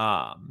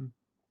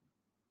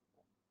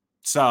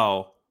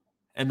 So,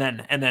 and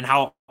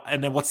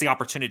then what's the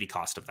opportunity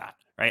cost of that,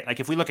 right? Like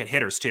if we look at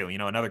hitters too,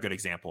 another good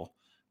example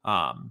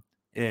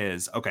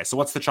is, okay, so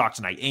what's the chalk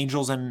tonight?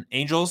 Angels,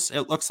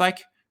 it looks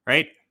like,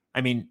 right?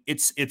 I mean,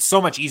 it's so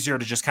much easier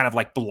to just kind of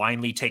like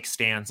blindly take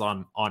stands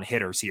on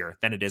hitters here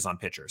than it is on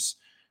pitchers,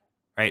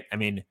 right? I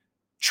mean,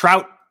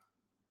 Trout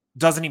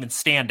doesn't even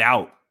stand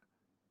out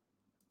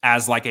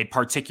as like a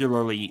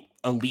particularly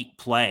elite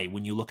play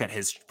when you look at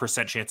his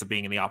percent chance of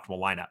being in the optimal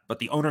lineup, but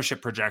the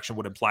ownership projection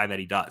would imply that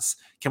he does.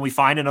 Can we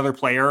find another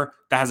player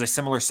that has a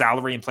similar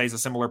salary and plays a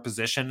similar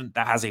position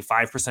that has a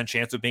 5%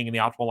 chance of being in the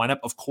optimal lineup?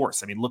 Of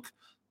course. I mean,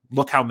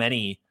 look how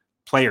many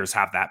players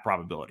have that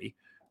probability,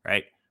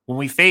 right? When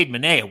we fade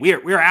Manaea, we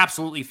are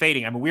absolutely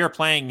fading. I mean, we are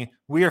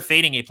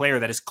fading a player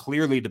that is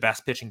clearly the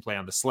best pitching play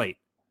on the slate,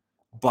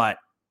 but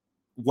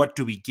what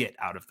do we get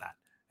out of that?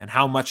 And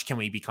how much can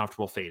we be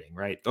comfortable fading,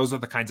 right? Those are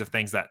the kinds of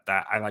things that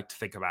I like to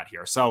think about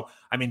here. So,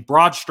 I mean,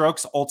 broad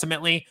strokes,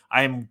 ultimately,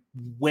 I'm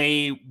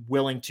way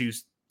willing to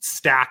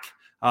stack.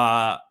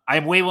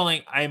 I'm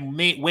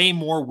way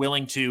more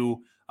willing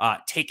to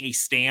take a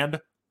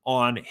stand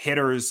on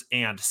hitters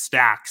and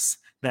stacks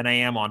than I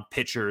am on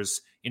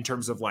pitchers in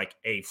terms of like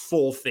a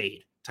full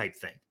fade type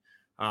thing.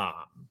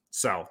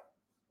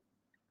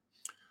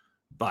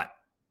 But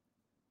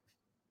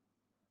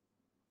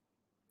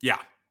yeah.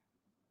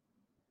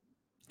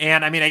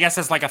 And I mean, I guess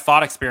it's like a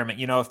thought experiment,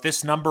 if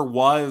this number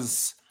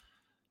was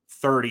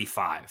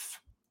 35,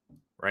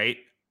 right?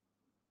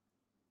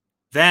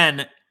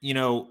 Then,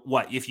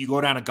 what, if you go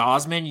down to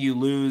Gausman, you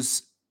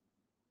lose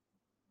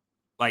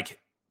like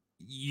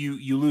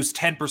you lose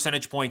 10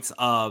 percentage points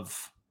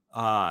of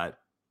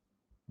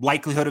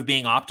likelihood of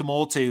being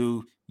optimal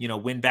to,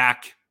 win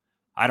back.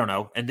 I don't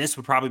know. And this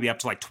would probably be up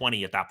to like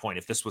 20 at that point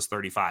if this was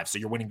 35. So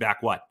you're winning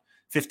back what?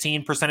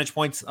 15 percentage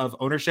points of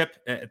ownership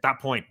at that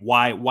point.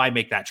 Why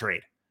make that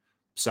trade?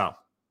 So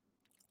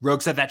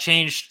Rogue said that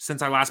changed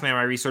since I last made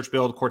my research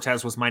build.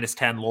 Cortez was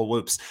 -10, lol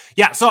whoops.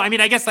 Yeah. So, I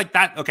mean, I guess like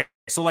that. Okay.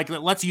 So like,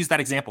 let's use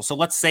that example. So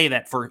let's say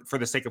that for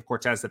the sake of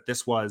Cortez, that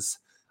this was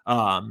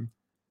 -10,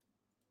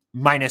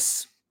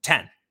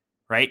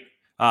 right?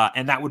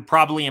 And that would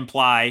probably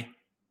imply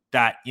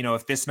that,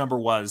 if this number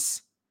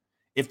was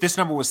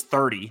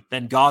 30,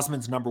 then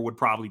Gausman's number would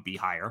probably be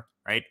higher,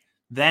 right?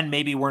 Then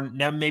maybe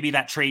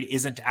that trade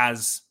isn't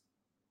as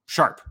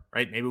sharp,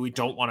 right? Maybe we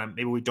don't want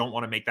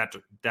to make that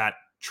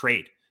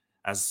trade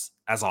as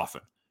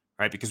often,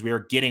 right? Because we are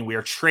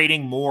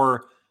trading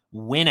more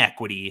win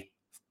equity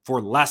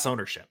for less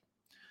ownership.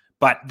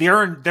 But there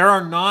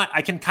are not,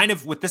 I can kind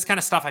of, with this kind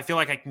of stuff, I feel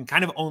like I can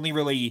kind of only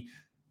really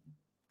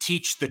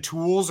teach the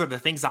tools or the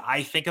things that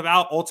I think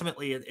about.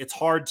 Ultimately, it's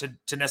hard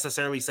to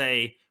necessarily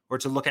say, or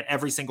to look at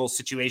every single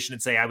situation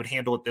and say, I would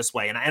handle it this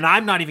way. And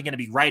I'm not even going to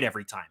be right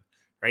every time.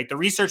 Right. The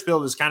research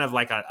build is kind of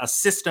like a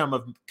system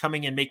of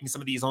coming and making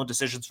some of these own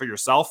decisions for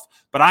yourself.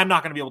 But I'm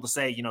not going to be able to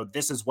say,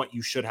 this is what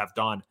you should have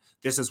done.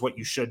 This is what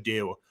you should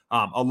do.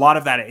 A lot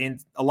of that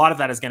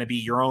is going to be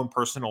your own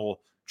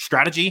personal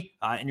strategy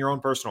and your own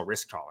personal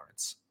risk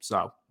tolerance.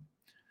 So,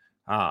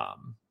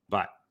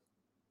 but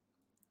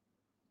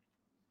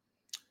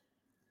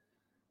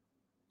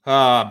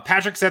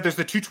Patrick said there's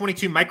the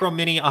 222 micro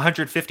mini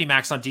 150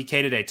 max on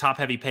DK today. Top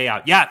heavy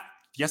payout. Yeah.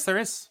 Yes, there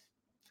is.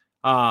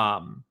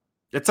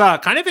 It's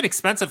kind of an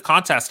expensive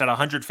contest at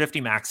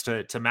 150 max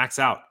to max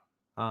out.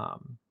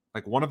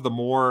 Like one of the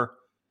more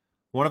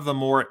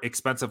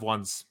expensive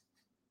ones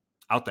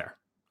out there.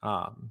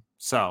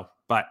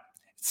 But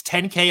it's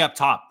 10K up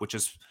top, which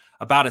is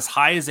about as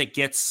high as it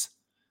gets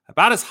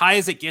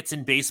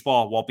in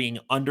baseball while being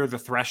under the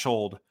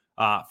threshold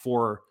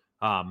for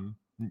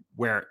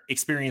where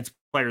experienced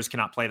players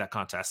cannot play that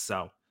contest.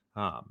 So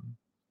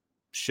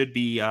should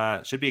be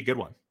a good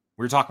one.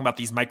 We were talking about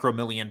these micro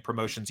million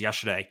promotions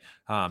yesterday.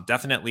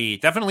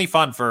 Definitely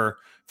fun for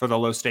the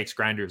low stakes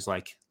grinders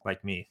like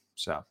me.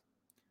 So,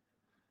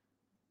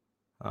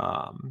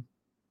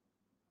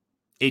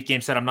 8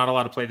 Game said I'm not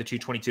allowed to play the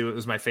 222. It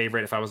was my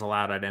favorite. If I was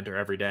allowed, I'd enter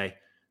every day.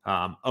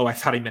 I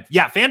thought he meant,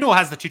 yeah, FanDuel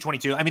has the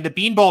 222. I mean, the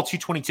Beanball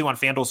 222 on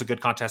FanDuel is a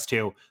good contest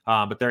too.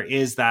 But there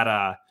is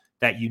that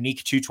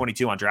unique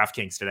 222 on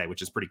DraftKings today,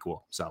 which is pretty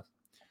cool. So,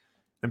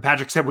 and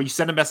Patrick said, will you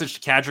send a message to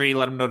Kadri,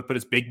 let him know to put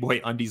his big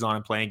boy undies on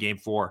and play in Game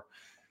 4?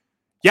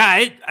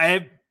 Yeah,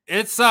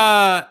 it's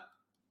I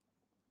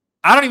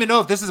don't even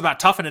know if this is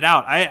about toughing it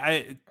out.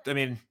 I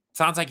mean, it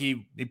sounds like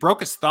he broke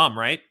his thumb,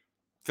 right?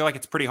 I feel like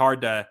it's pretty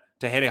hard to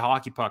hit a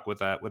hockey puck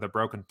with a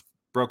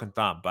broken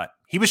thumb, but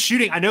he was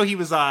shooting. I know he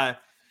was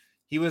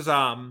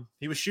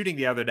shooting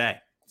the other day.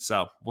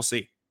 So we'll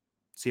see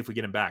if we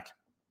get him back.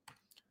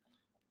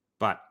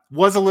 But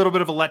was a little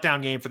bit of a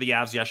letdown game for the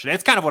Avs yesterday.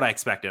 It's kind of what I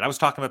expected. I was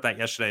talking about that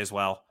yesterday as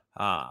well.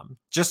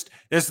 Just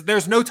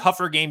there's no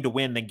tougher game to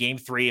win than game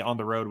 3 on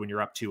the road when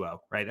you're up 2-0,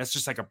 right? That's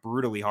just like a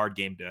brutally hard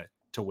game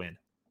to win.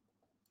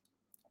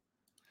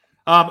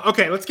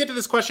 Okay, let's get to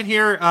this question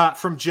here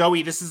from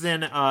Joey. This is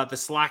in the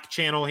Slack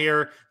channel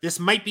here. This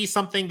might be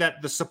something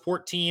that the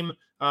support team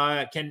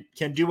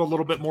can do a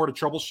little bit more to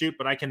troubleshoot,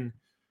 but I can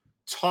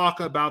talk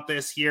about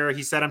this here.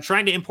 He said, I'm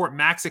trying to import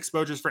max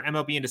exposures for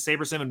MLB into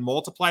SaberSim and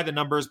multiply the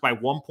numbers by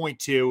 1.2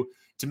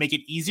 to make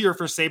it easier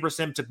for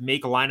SaberSim to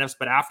make lineups,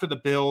 but after the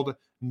build,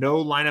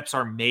 no lineups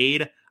are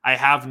made. I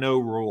have no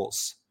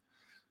rules.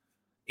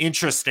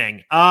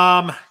 Interesting.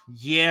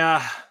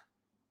 Yeah.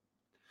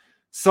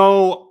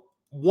 So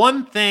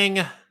one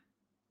thing,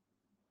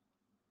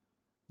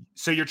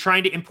 so you're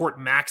trying to import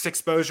max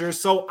exposure.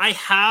 So I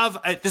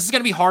have, this is going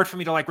to be hard for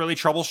me to like really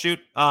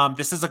troubleshoot.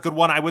 This is a good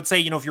one. I would say,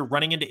 you know, if you're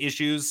running into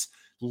issues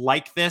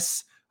like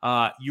this,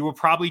 you will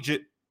probably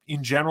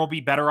in general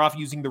be better off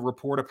using the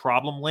report a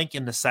problem link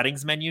in the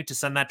settings menu to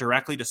send that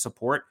directly to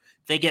support.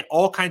 They get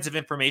all kinds of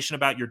information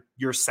about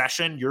your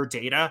session, your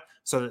data,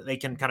 so that they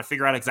can kind of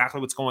figure out exactly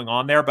what's going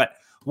on there. But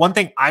one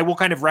thing I will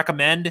kind of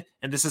recommend,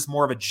 and this is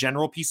more of a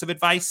general piece of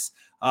advice,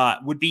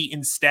 would be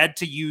instead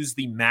to use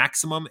the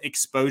maximum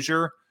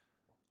exposure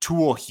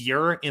tool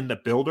here in the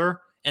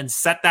builder and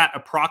set that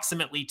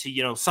approximately to,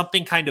 you know,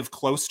 something kind of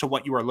close to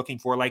what you are looking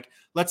for. Like,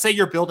 let's say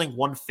you're building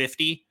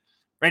 150,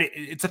 right?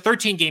 It's a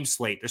 13 game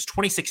slate. There's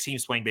 26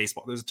 teams playing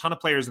baseball. There's a ton of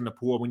players in the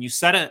pool. When you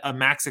set a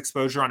max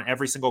exposure on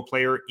every single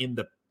player in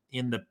the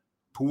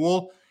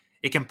pool,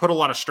 it can put a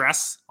lot of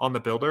stress on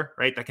the builder,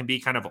 right? That can be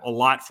kind of a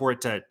lot for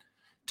it to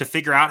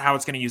figure out how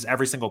it's going to use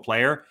every single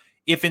player.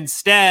 If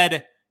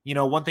instead, you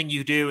know, one thing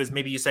you do is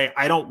maybe you say,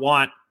 I don't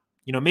want,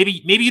 you know,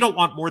 maybe you don't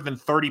want more than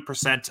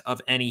 30%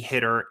 of any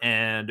hitter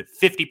and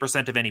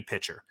 50% of any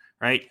pitcher,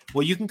 right?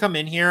 Well, you can come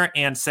in here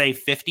and say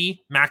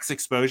 50 max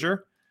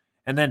exposure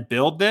and then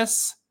build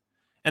this.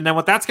 And then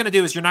what that's going to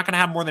do is you're not going to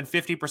have more than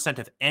 50%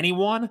 of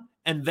anyone.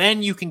 And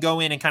then you can go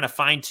in and kind of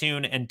fine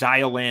tune and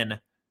dial in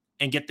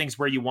and get things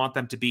where you want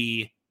them to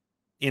be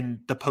in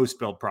the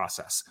post-build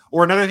process.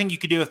 Or another thing you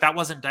could do if that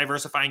wasn't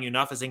diversifying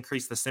enough is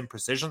increase the sim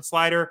precision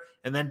slider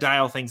and then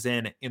dial things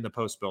in the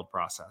post-build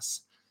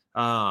process.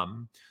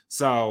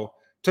 So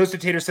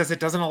Toasted Tater says it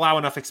doesn't allow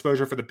enough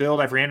exposure for the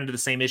build. I've ran into the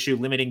same issue,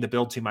 limiting the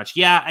build too much.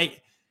 Yeah,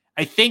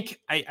 I think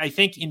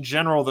in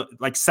general that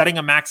like setting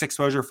a max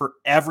exposure for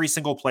every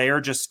single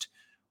player just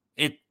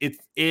it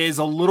is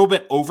a little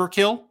bit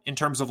overkill in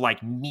terms of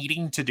like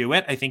needing to do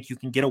it. I think you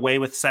can get away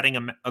with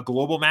setting a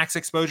global max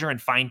exposure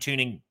and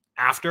fine-tuning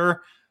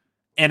after.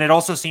 And it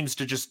also seems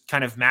to just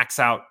kind of max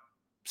out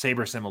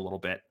SaberSim a little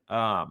bit.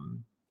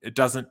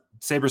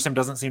 SaberSim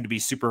doesn't seem to be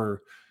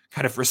super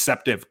kind of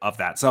receptive of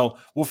that. So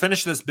we'll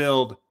finish this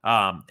build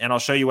and I'll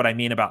show you what I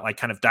mean about like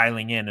kind of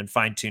dialing in and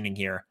fine tuning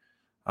here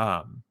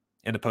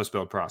in the post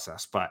build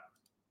process.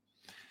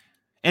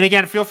 And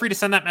again, feel free to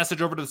send that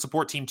message over to the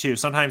support team too.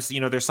 Sometimes,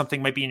 you know, there's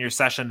something might be in your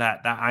session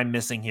that I'm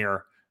missing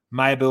here.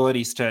 My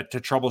abilities to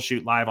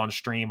troubleshoot live on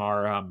stream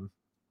are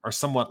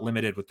somewhat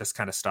limited with this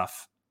kind of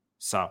stuff.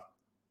 So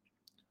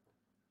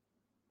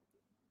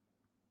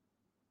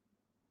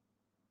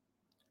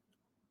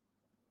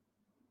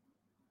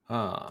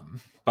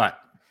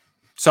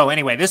so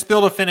anyway, this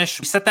build will finish.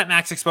 We set that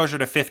max exposure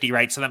to 50,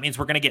 right? So that means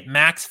we're going to get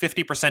max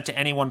 50% to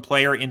any one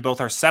player in both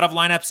our set of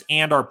lineups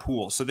and our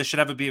pool. So this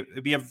should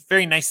be a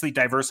very nicely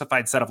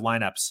diversified set of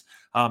lineups.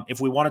 If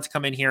we wanted to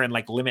come in here and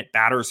like limit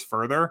batters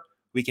further,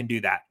 we can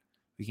do that.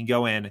 We can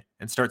go in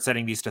and start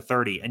setting these to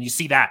 30. And you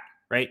see that,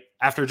 right?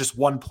 After just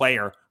one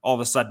player, all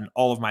of a sudden,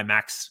 all of my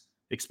max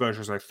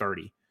exposures are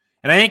 30.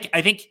 And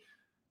I think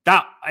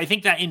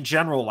that in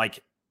general,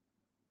 like,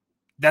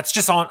 that's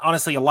just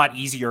honestly a lot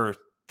easier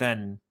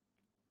than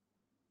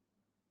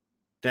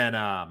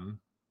I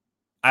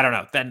don't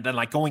know, than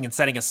like going and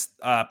setting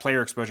a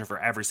player exposure for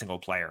every single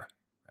player.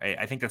 Right?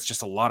 I think that's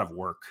just a lot of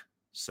work.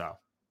 So,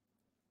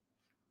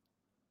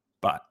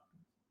 but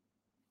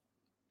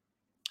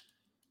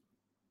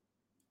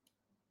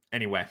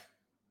anyway,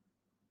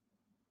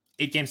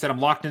 8 Game said I'm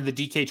locked into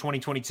the DK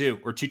 2022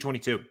 or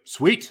 222.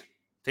 Sweet.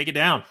 Take it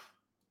down.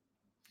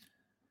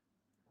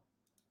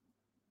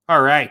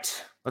 All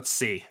right. Let's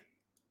see.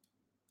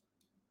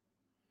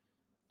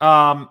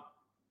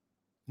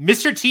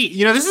 Mr. T,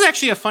 you know, this is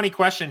actually a funny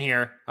question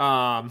here.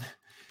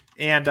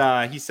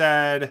 And he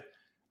said,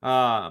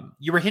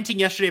 you were hinting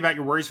yesterday about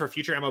your worries for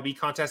future MLB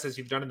contests as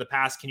you've done in the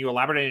past. Can you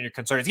elaborate on your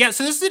concerns? Yeah,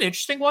 so this is an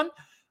interesting one.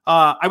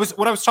 What I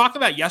was talking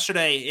about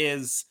yesterday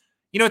is,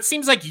 you know, it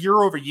seems like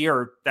year over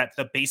year that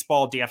the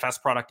baseball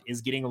DFS product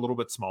is getting a little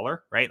bit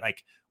smaller, right?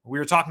 Like we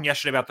were talking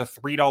yesterday about the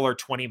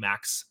 $3.20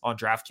 max on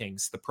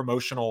DraftKings, the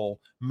promotional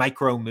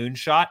micro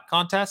moonshot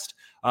contest,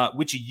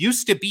 which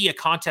used to be a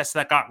contest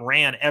that got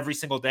ran every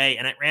single day,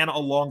 and it ran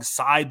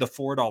alongside the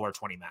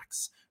 $4.20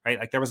 max, right?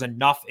 Like there was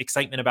enough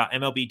excitement about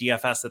MLB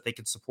DFS that they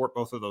could support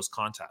both of those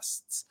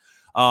contests.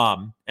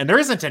 And there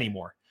isn't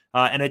anymore.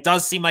 And it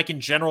does seem like in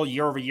general,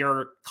 year over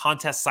year,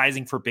 contest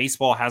sizing for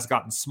baseball has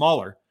gotten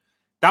smaller.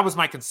 That was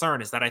my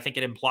concern, is that I think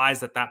it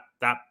implies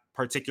that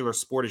particular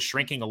sport is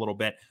shrinking a little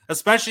bit,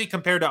 especially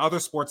compared to other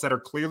sports that are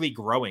clearly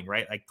growing,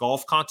 right? Like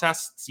golf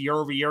contests year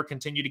over year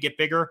continue to get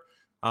bigger.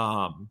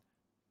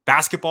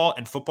 Basketball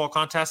and football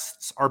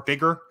contests are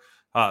bigger.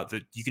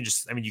 You can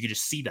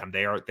just see them.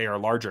 They are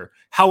larger.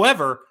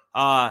 However,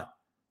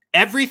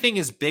 everything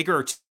is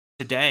bigger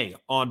today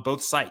on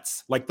both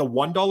sites. Like the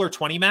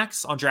 $1.20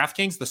 max on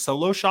DraftKings, the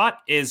solo shot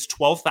is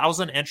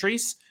 12,000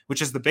 entries,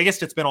 which is the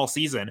biggest it's been all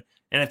season.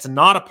 And it's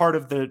not a part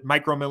of the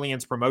Micro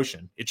Millions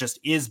promotion. It just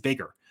is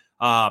bigger.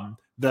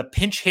 The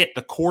pinch hit,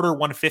 the quarter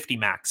 150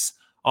 max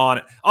on,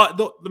 let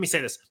me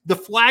say this. The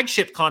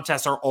flagship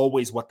contests are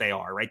always what they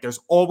are, right? There's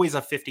always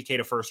a 50K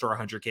to first or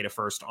 100K to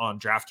first on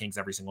DraftKings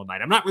every single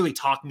night. I'm not really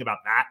talking about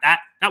that.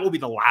 That will be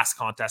the last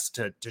contest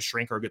to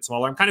shrink or get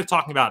smaller. I'm kind of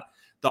talking about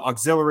the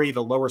auxiliary,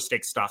 the lower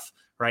stake stuff,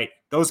 right?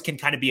 Those can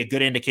kind of be a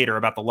good indicator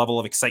about the level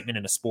of excitement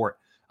in a sport.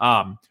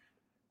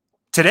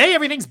 Today,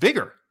 everything's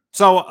bigger.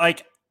 So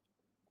like,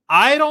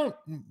 I don't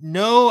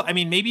know. I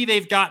mean, maybe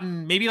like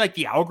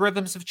the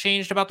algorithms have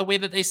changed about the way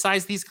that they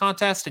size these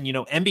contests, and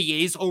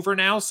NBA's over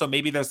now, so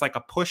maybe there's like a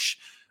push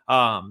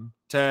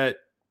to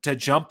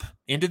jump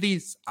into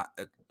these.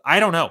 I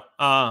don't know.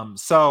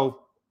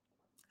 So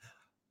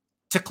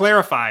to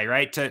clarify,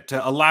 right,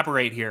 to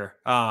elaborate here,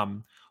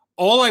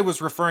 all I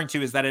was referring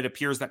to is that it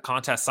appears that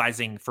contest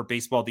sizing for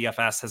baseball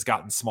DFS has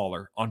gotten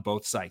smaller on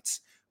both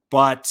sites,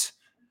 but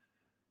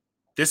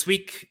this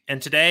week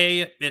and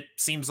today it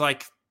seems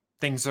like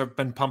things have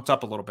been pumped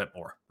up a little bit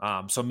more.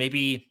 So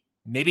maybe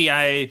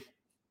I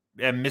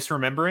am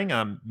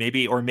misremembering.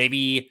 Maybe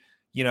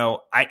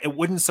it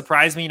wouldn't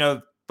surprise me.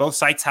 Both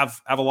sites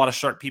have a lot of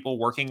sharp people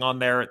working on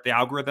the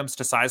algorithms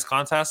to size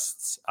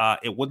contests.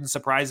 It wouldn't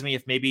surprise me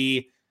if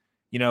maybe,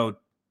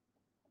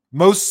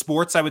 most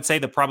sports, I would say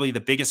probably the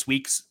biggest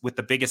weeks with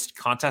the biggest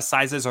contest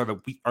sizes are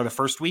the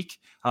first week.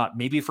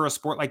 Maybe for a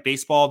sport like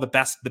baseball,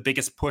 the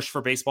biggest push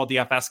for baseball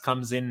DFS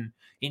comes in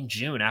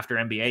June after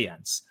NBA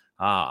ends.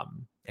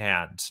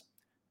 And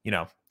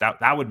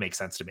that would make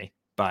sense to me,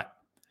 but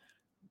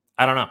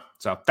I don't know.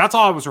 So that's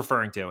all I was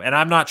referring to. And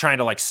I'm not trying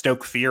to like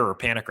stoke fear or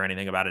panic or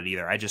anything about it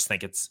either. I just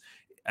think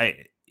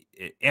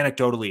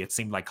anecdotally, it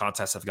seemed like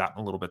contests have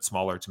gotten a little bit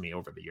smaller to me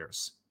over the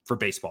years for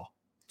baseball.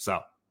 So,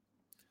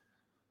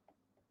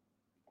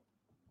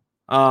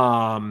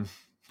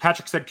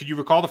 Patrick said, could you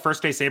recall the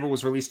first day Saber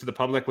was released to the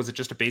public? Was it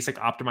just a basic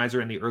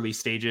optimizer in the early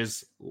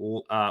stages?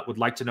 Would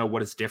like to know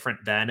what is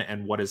different then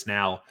and what is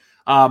now.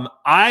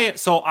 I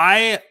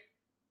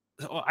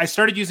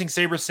started using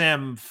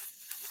SaberSim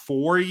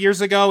 4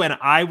 years ago, and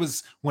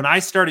when I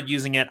started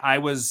using it, I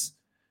was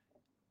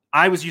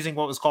using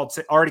what was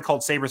already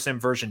called SaberSim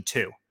version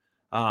 2.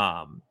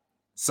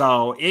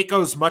 So it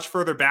goes much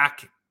further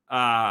back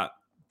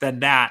than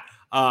that.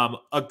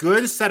 A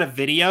good set of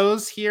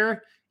videos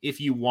here, if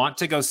you want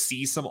to go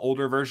see some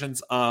older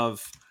versions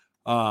of,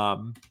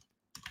 let's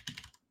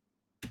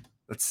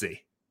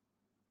see.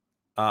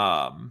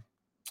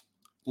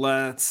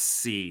 Let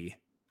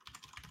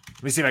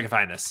me see if I can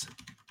find this.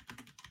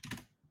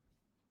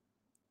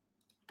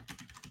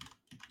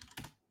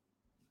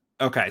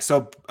 Okay,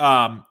 so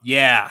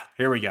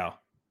here we go.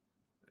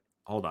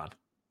 Hold on.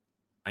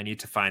 I need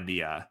to find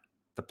the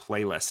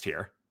playlist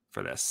here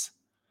for this.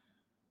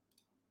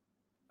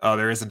 Oh,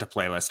 there isn't a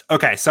playlist.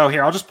 Okay, so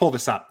here, I'll just pull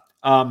this up.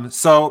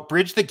 So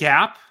Bridge the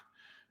Gap,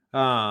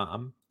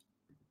 kind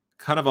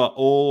of an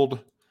old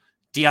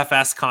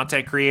DFS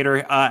content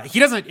creator. He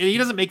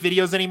doesn't make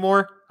videos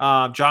anymore.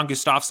 John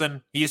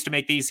Gustafson, he used to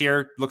make these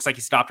here. Looks like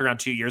he stopped around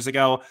 2 years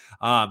ago.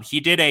 He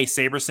did a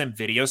SaberSim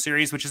video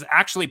series, which is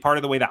actually part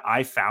of the way that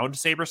I found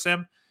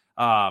SaberSim.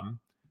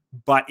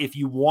 But if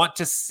you want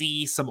to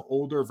see some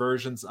older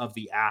versions of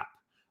the app,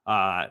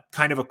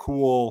 kind of a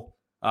cool,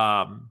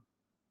 kind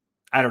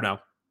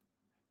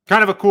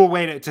of a cool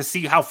way to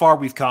see how far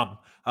we've come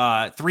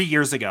 3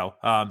 years ago.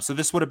 So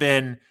this would have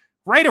been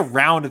right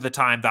around the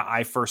time that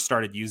I first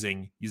started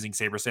using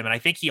SaberSim. And I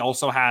think he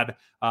also had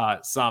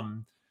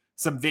some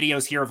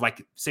videos here of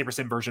like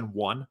SaberSim version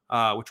 1,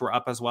 which were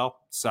up as well.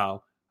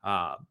 So,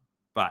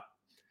 but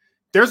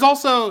there's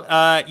also,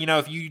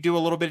 if you do a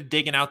little bit of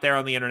digging out there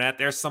on the internet,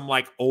 there's some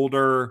like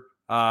older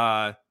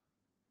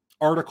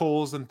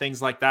articles and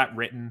things like that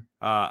written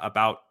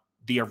about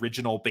the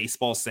original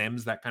baseball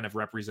sims that kind of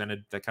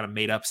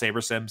made up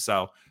SaberSim.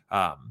 So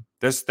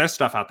there's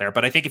stuff out there,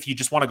 but I think if you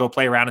just want to go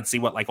play around and see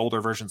what like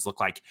older versions look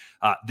like,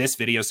 this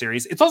video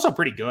series, it's also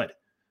pretty good.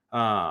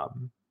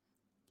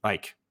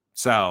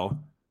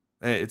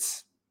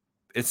 It's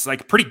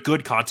like pretty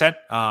good content.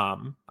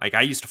 Like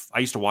I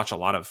used to watch a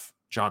lot of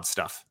John's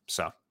stuff.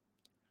 So,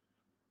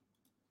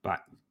 but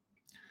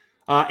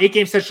 8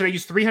 Game says, should I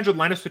use 300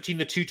 lineups between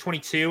the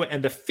 222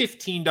 and the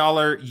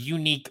 $15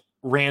 unique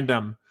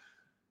random?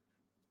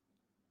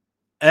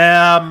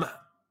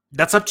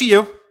 That's up to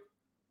you.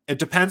 It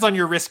depends on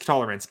your risk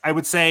tolerance. I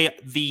would say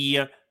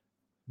the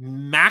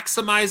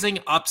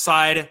maximizing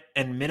upside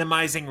and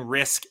minimizing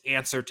risk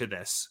answer to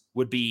this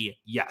would be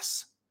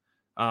yes.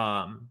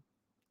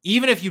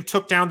 Even if you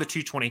took down the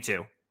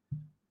 222,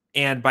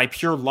 and by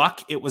pure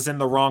luck, it was in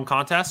the wrong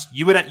contest,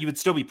 you would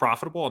still be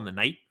profitable on the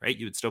night, right?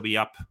 You would still be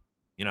up,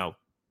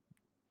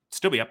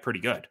 pretty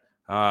good.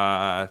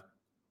 8K,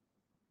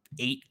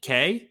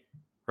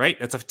 right?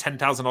 That's a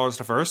 $10,000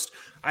 to first.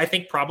 I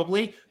think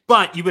probably,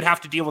 but you would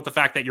have to deal with the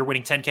fact that you're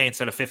winning 10K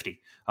instead of 50,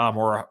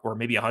 or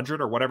maybe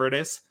 100 or whatever it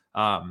is.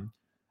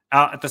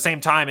 At the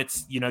same time,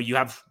 it's, you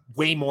have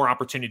way more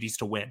opportunities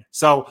to win.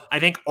 So I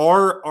think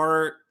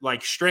our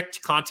like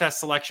strict contest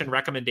selection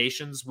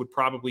recommendations would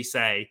probably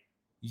say,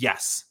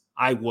 yes,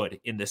 I would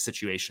in this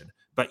situation,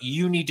 but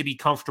you need to be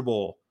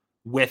comfortable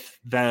with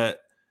the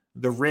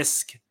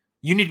risk.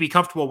 You need to be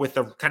comfortable with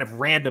the kind of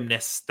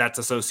randomness that's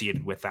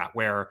associated with that,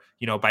 where,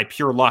 by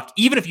pure luck,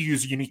 even if you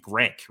use a unique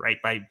rank, right?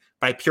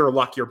 By pure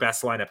luck, your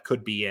best lineup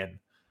could be in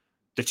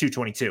the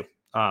 222.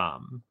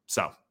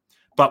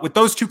 But with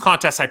those two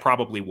contests, I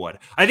probably would.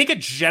 I think a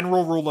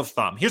general rule of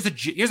thumb, here's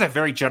a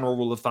very general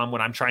rule of thumb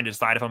when I'm trying to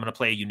decide if I'm going to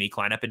play a unique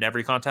lineup into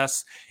every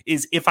contest,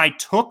 is if I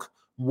took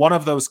one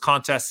of those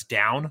contests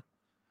down,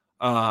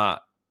 if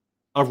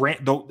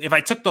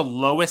I took the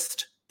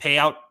lowest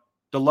payout,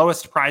 the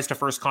lowest prize to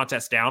first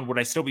contest down, would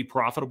I still be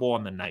profitable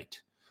on the night?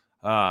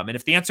 And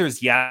if the answer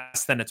is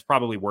yes, then it's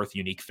probably worth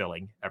unique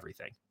filling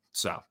everything.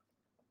 So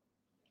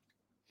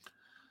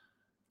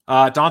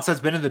Don says,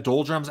 been in the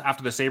doldrums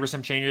after the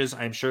SaberSim changes.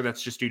 I'm sure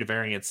that's just due to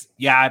variance.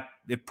 Yeah,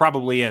 it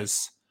probably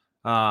is.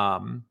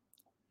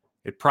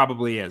 It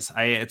probably is.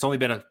 It's only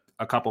been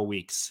a couple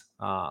weeks.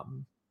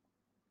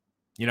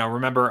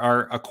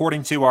 Remember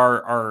according to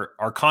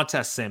our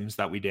contest sims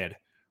that we did,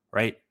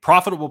 right?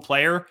 Profitable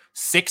player,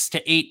 6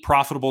 to 8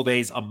 profitable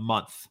days a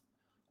month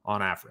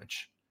on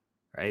average,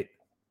 right?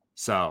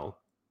 So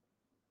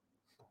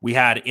we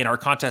had in our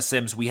contest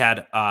sims, we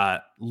had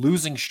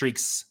losing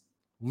streaks,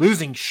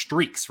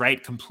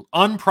 right?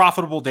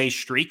 Unprofitable day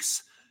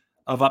streaks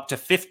of up to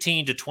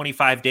 15 to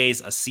 25 days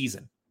a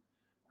season,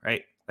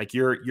 right? Like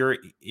you're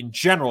in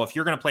general, if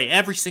you're going to play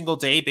every single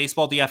day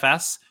baseball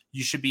DFS,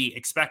 you should be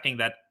expecting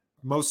that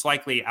most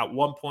likely at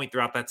one point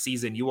throughout that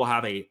season, you will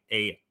have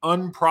a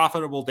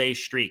unprofitable day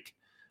streak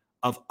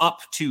of up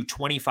to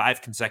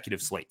 25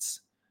 consecutive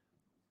slates.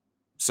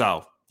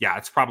 So yeah,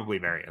 it's probably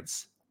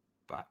variance,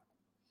 but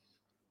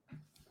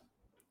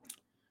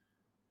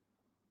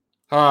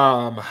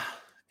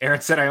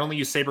Aaron said, I only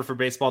use Saber for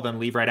baseball, then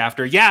leave right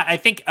after. Yeah, I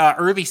think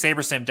early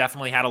SaberSim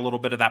definitely had a little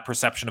bit of that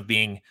perception of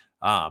being,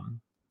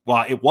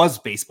 it was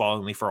baseball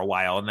only for a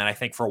while. And then I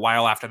think for a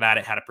while after that,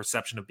 it had a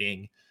perception of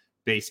being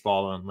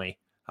baseball only,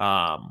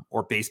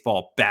 or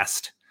baseball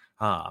best.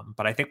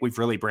 But I think we've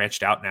really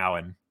branched out now.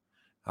 And,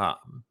 I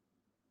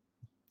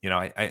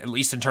at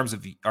least in terms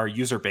of our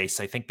user base,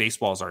 I think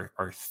baseball is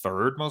our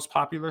third most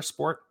popular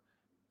sport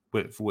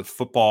with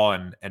football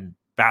and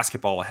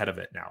basketball ahead of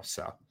it now.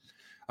 So.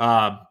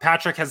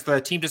 Patrick, has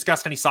the team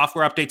discussed any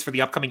software updates for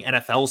the upcoming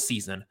NFL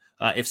season?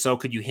 If so,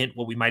 could you hint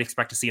what we might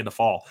expect to see in the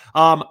fall?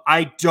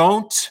 I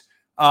don't.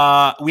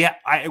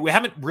 We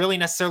haven't really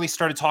necessarily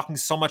started talking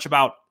so much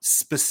about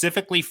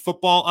specifically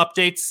football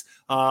updates.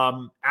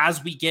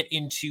 As we get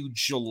into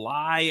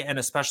July and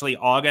especially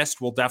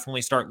August, we'll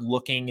definitely start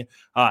looking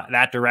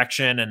that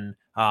direction. And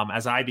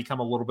as I become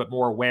a little bit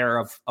more aware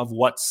of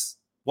what's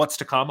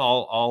to come,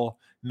 I'll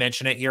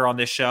mention it here on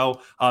this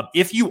show.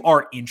 If you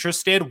are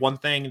interested, one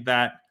thing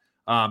that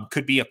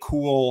could be a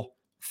cool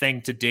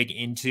thing to dig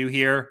into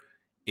here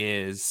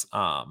is,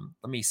 let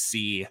me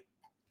see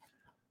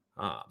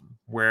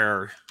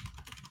where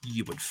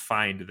you would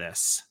find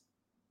this.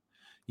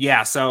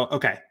 Yeah, so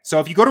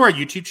if you go to our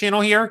YouTube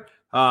channel here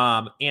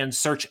and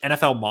search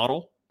NFL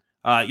model,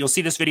 you'll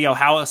see this video,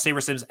 how a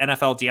SaberSim's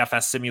NFL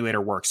DFS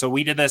simulator works. So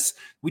we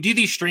do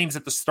these streams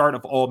at the start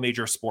of all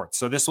major sports.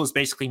 So this was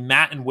basically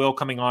Matt and Will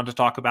coming on to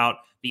talk about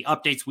the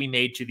updates we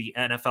made to the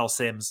NFL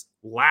Sims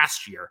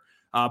last year.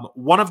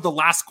 One of the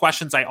last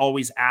questions I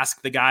always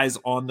ask the guys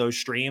on those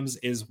streams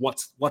is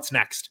what's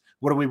next?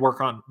 What do we work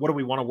on? What do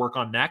we want to work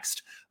on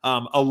next?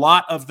 A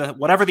lot of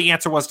whatever the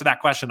answer was to that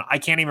question, I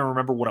can't even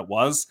remember what it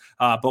was.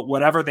 But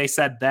whatever they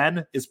said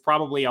then is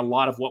probably a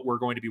lot of what we're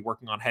going to be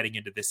working on heading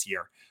into this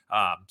year.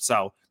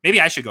 So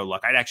maybe I should go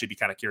look. I'd actually be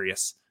kind of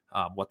curious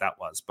what that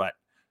was. But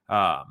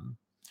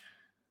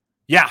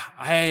yeah,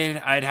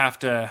 I'd have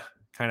to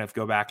kind of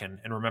go back and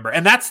remember.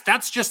 And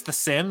that's just the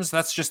Sims.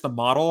 That's just the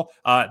model.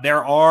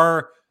 There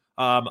are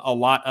a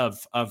lot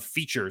of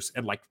features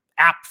and like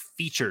app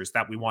features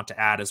that we want to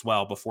add as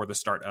well before the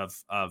start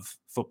of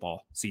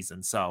football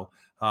season. So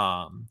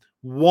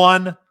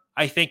one,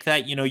 I think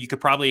that, you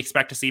could probably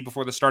expect to see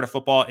before the start of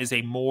football is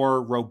a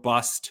more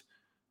robust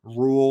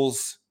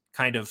rules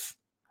kind of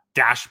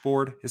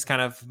dashboard is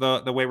kind of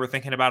the way we're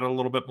thinking about it a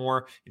little bit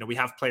more. We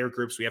have player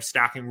groups, we have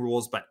stacking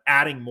rules, but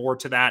adding more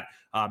to that,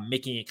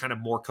 making it kind of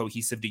more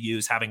cohesive to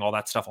use, having all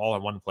that stuff all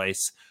in one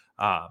place.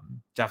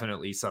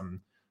 Definitely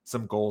some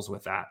goals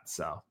with that.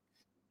 So,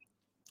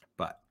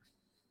 but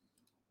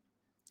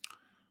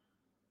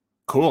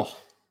cool.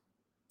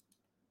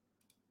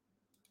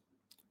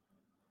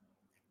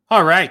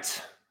 All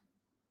right.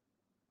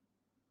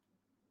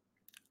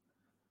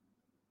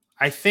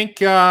 I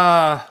think,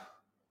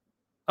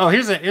 Oh,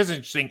 here's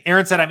interesting.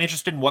 Aaron said, I'm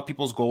interested in what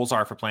people's goals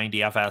are for playing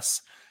DFS.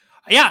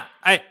 Yeah,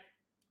 I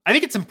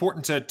think it's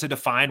important to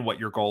define what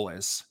your goal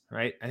is,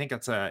 right? I think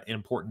that's an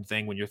important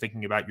thing when you're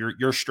thinking about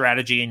your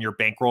strategy and your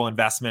bankroll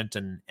investment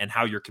and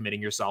how you're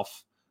committing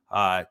yourself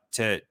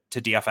to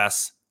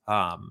DFS.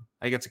 I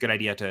think it's a good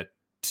idea to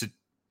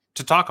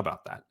talk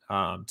about that,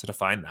 to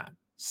define that.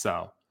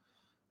 So,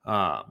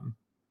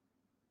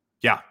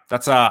 yeah,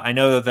 that's I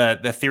know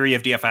the theory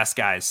of DFS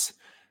guys,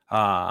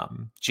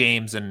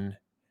 James and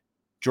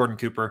Jordan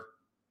Cooper,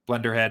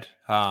 Blenderhead.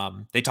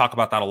 They talk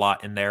about that a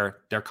lot in their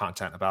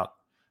content about,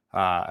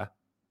 or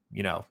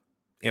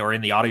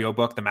in the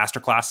audiobook, the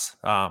masterclass,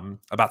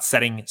 about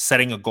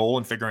setting a goal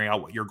and figuring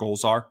out what your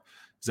goals are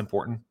is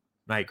important.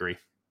 And I agree.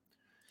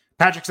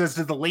 Patrick says,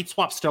 does the late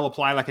swap still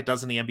apply like it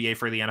does in the NBA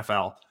for the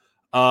NFL?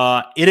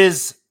 It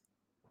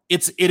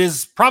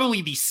is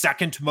probably the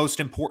second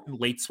most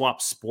important late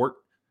swap sport.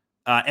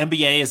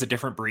 NBA is a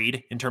different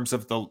breed in terms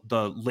of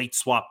the late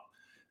swap.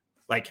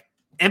 Like,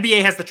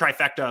 NBA has the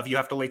trifecta of you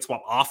have to late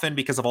swap often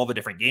because of all the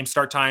different game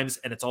start times,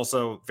 and it's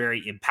also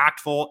very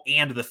impactful,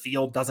 and the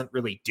field doesn't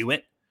really do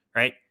it,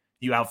 right?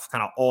 You have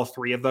kind of all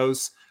three of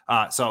those.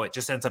 So it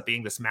just ends up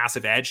being this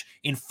massive edge.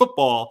 In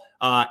football,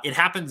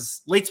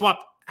 late swap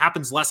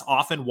happens less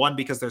often, one,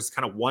 because there's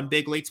kind of one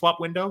big late swap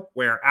window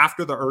where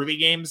after the early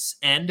games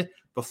end,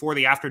 before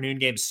the afternoon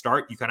games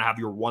start, you kind of have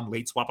your one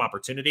late swap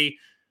opportunity.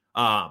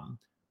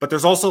 But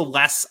there's also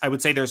less, I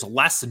would say there's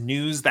less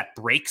news that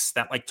breaks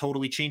that like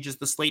totally changes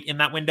the slate in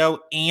that window.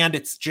 And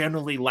it's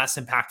generally less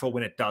impactful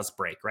when it does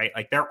break, right?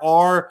 Like there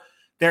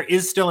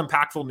is still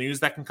impactful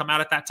news that can come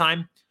out at that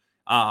time.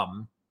 A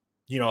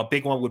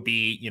big one would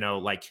be,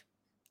 like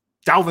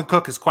Dalvin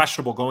Cook is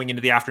questionable going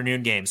into the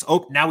afternoon games.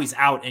 Oh, now he's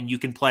out, and you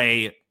can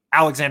play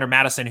Alexander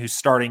Madison, who's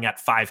starting at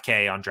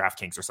 5K on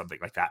DraftKings or something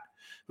like that,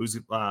 whose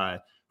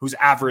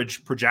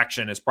average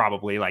projection is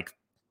probably like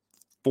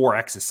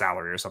 4x his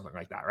salary or something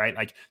like that, right?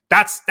 Like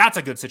that's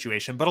a good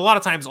situation. But a lot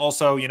of times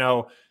also,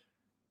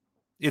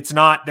 it's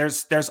not,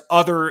 there's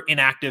other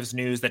inactives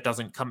news that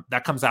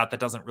comes out that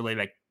doesn't really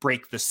like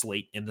break the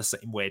slate in the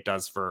same way it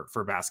does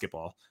for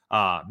basketball.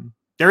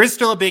 There is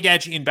still a big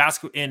edge in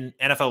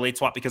NFL late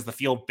swap because the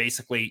field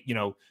basically,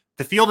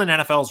 the field in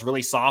NFL is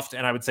really soft.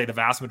 And I would say the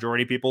vast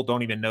majority of people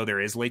don't even know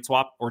there is late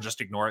swap or just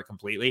ignore it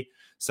completely.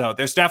 So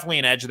there's definitely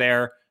an edge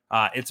there.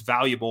 It's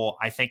valuable.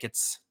 I think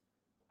it's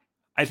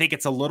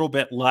a little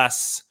bit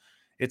less.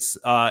 It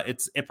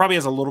probably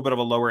has a little bit of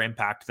a lower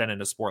impact than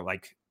in a sport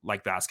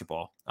like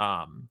basketball.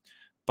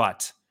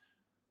 But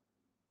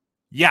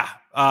yeah,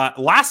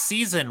 last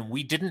season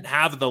we didn't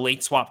have the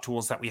late swap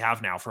tools that we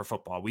have now for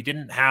football. We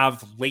didn't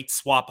have late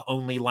swap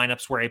only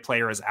lineups where a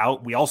player is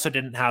out. We also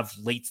didn't have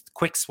late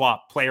quick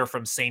swap player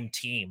from same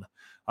team.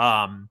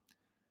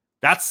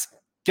 That's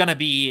gonna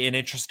be an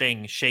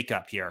interesting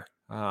shakeup here.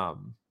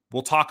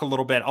 We'll talk a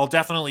little bit. I'll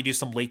definitely do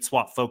some late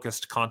swap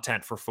focused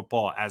content for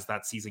football as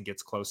that season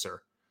gets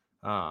closer.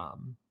 Yeah.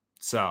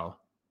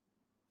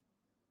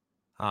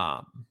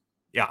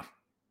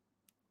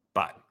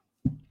 But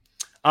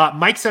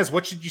Mike says,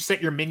 what should you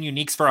set your min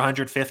uniques for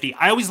 150?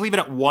 I always leave it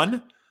at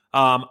 1.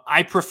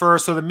 I prefer,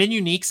 so the min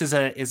uniques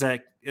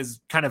is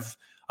kind of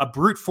a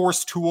brute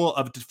force tool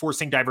of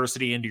forcing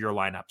diversity into your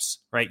lineups,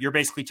 right? You're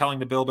basically telling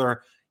the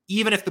builder,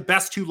 even if the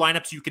best 2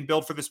 lineups you can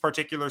build for this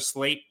particular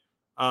slate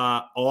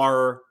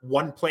are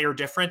one player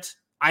different,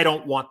 I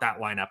don't want that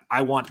lineup.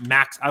 I want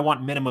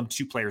minimum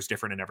 2 players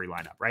different in every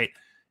lineup, right?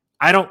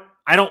 I don't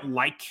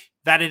like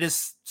that it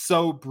is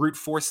so brute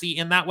forcey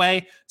in that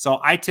way. So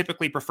I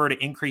typically prefer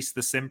to increase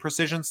the sim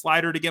precision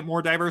slider to get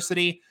more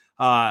diversity,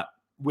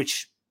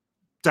 which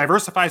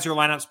diversifies your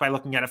lineups by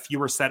looking at a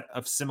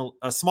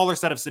smaller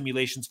set of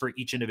simulations for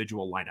each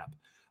individual lineup.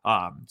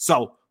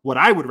 So what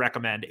I would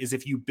recommend is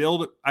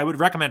I would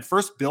recommend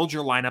first build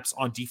your lineups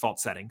on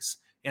default settings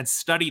and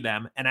study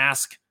them and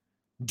ask,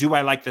 do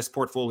I like this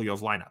portfolio of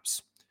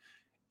lineups?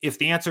 If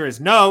the answer is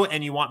no,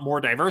 and you want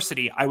more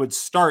diversity, I would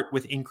start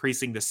with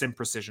increasing the sim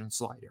precision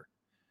slider.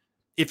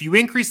 If you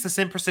increase the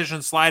sim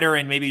precision slider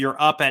and maybe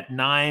you're up at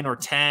 9 or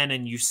 10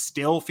 and you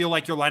still feel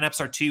like your lineups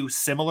are too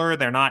similar,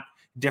 they're not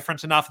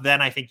different enough,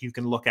 then I think you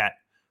can look at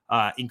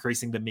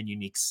increasing the min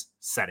uniques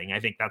setting. I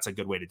think that's a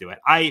good way to do it.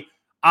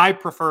 I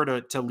prefer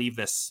to leave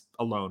this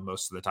alone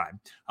most of the time.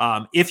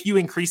 If you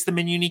increase the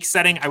min unique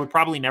setting, I would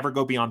probably never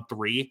go beyond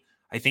 3.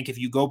 I think if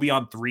you go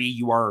beyond 3,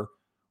 you are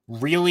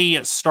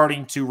really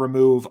starting to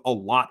remove a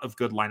lot of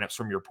good lineups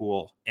from your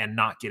pool and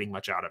not getting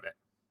much out of it.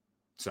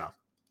 So.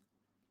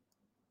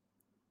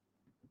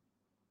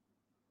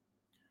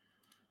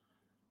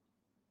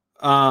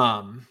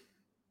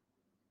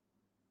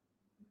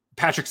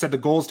 Patrick said the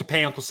goal is to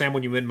pay Uncle Sam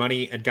when you win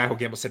money, and Guy Who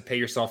Gamble said pay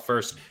yourself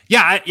first.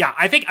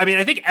 I think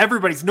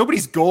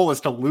nobody's goal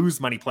is to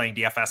lose money playing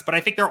DFS, but I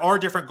think there are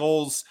different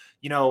goals.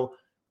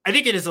 I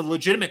think it is a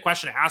legitimate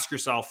question to ask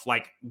yourself,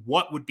 like,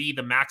 what would be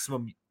the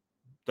maximum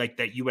like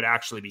that you would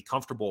actually be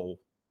comfortable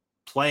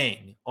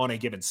playing on a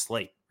given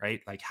slate,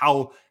 right? Like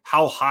how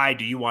high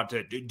do you want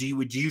to, do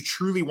you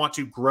truly want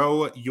to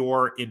grow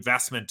your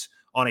investment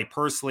on a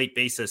per slate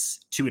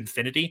basis to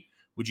infinity?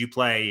 Would you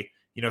play,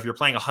 if you're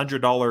playing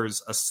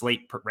 $100 a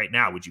slate right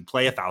now, would you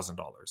play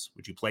 $1,000?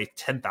 Would you play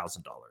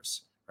 $10,000?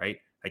 Right?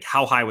 Like,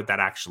 how high would that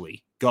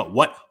actually go?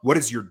 What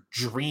is your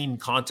dream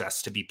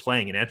contest to be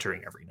playing and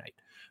entering every night?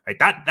 Right?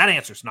 That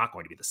answer is not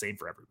going to be the same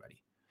for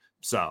everybody.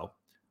 So,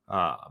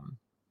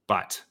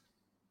 but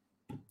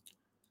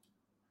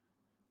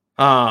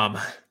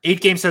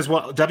 8 Game says,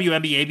 well,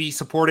 WNBA be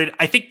supported.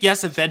 I think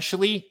yes,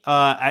 eventually.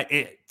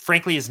 It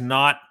frankly is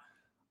not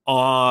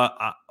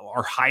our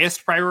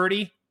highest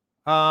priority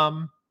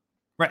right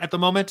at the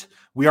moment.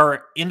 We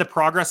are in the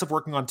progress of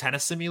working on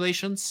tennis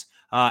simulations,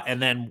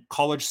 and then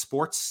college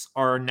sports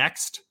are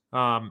next,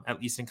 at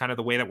least in kind of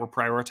the way that we're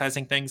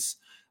prioritizing things.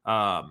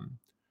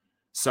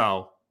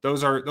 So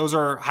those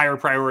are higher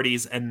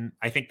priorities, and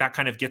I think that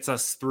kind of gets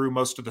us through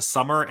most of the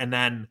summer. And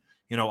then,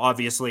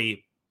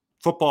 obviously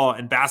football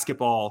and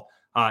basketball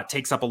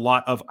takes up a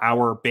lot of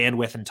our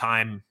bandwidth and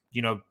time,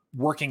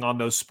 working on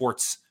those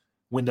sports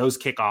when those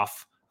kick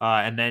off.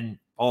 And then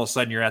all of a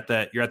sudden you're at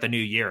the new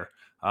year.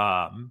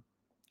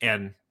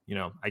 And,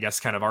 I guess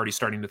kind of already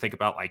starting to think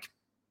about like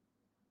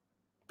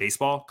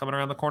baseball coming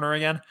around the corner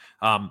again.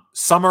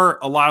 Summer,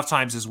 a lot of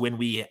times, is when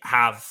we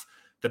have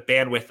the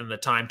bandwidth and the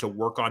time to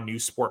work on new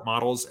sport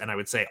models. And I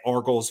would say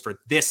our goals for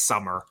this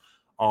summer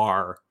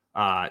are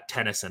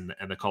tennis and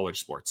the college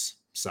sports.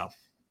 So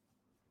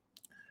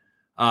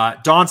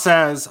Don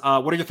says,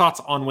 what are your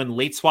thoughts on when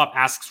late swap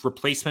asks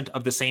replacement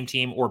of the same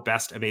team or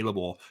best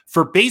available?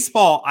 For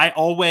baseball, I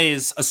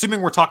always,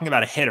 assuming we're talking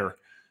about a hitter,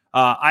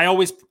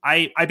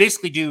 I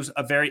basically do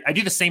I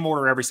do the same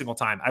order every single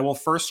time. I will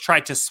first try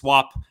to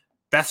swap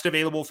best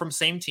available from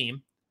same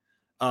team.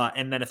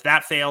 And then if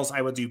that fails,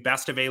 I will do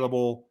best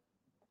available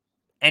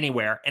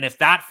anywhere. And if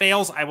that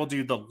fails, I will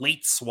do the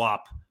late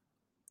swap,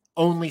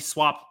 only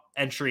swap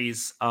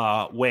entries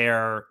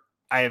where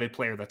I have a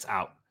player that's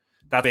out.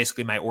 That's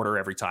basically my order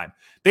every time.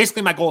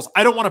 Basically, my goal is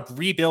I don't want to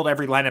rebuild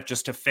every lineup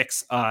just to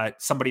fix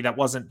somebody that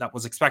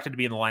was expected to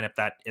be in the lineup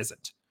that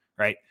isn't,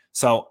 right?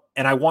 So,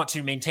 and I want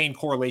to maintain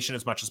correlation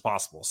as much as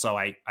possible. So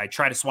I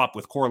try to swap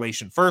with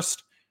correlation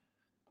first,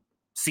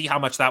 see how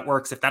much that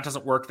works. If that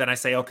doesn't work, then I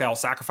say, okay, I'll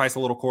sacrifice a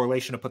little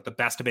correlation to put the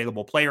best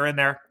available player in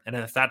there. And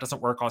then if that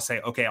doesn't work, I'll say,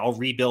 okay, I'll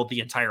rebuild the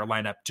entire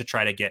lineup to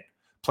try to get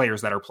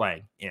players that are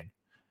playing in.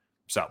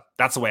 So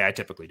that's the way I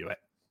typically do it.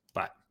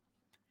 But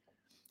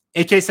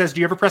AK says,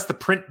 do you ever press the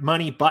print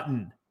money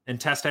button and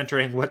test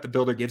entering what the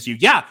builder gives you?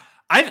 Yeah,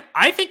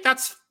 I think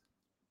that's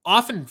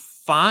often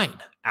fine,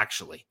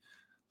 actually.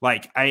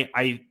 Like,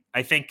 I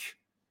think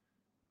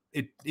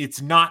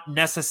it's not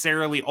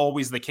necessarily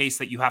always the case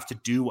that you have to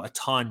do a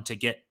ton to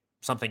get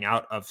something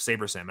out of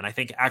SaberSim. And I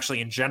think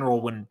actually in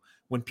general,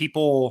 when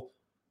people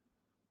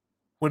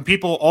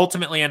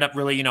ultimately end up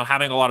really,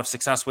 having a lot of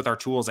success with our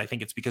tools, I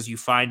think it's because you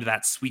find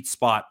that sweet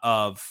spot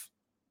of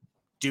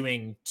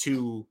doing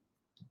two.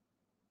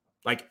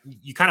 Like,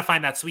 you kind of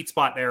find that sweet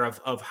spot there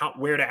of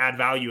where to add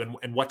value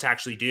and what to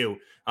actually do.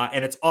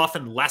 And it's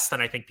often less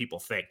than I think people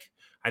think.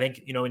 I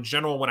think, in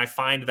general, when I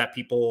find that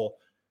people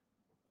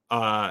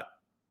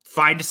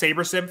find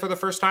SaberSim for the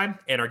first time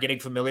and are getting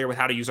familiar with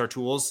how to use our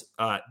tools,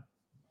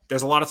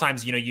 there's a lot of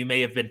times, you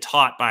may have been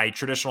taught by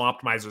traditional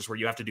optimizers where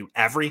you have to do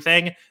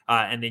everything.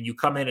 And then you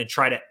come in and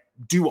try to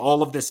do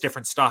all of this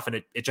different stuff, and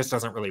it just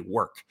doesn't really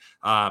work.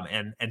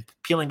 And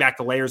peeling back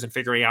the layers and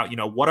figuring out,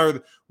 what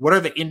are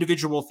the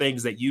individual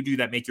things that you do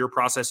that make your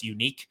process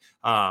unique,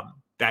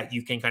 that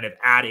you can kind of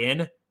add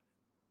in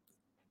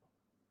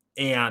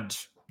and,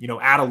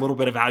 add a little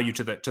bit of value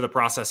to the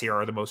process here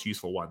are the most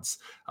useful ones.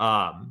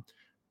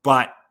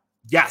 But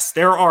yes,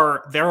 there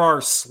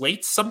are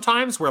slates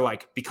sometimes where,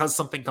 like, because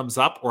something comes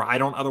up or I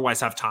don't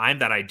otherwise have time,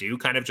 that I do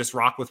kind of just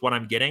rock with what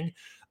I'm getting.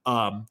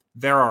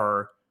 There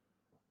are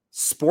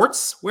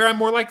sports where I'm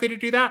more likely to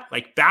do that,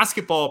 like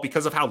basketball,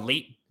 because of how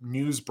late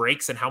news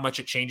breaks and how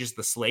much it changes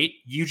the slate.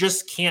 You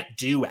just can't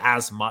do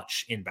as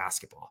much in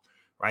basketball,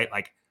 right?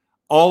 Like,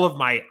 all of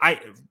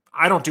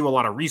I don't do a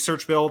lot of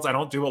research builds. I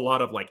don't do a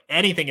lot of like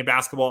anything in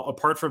basketball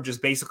apart from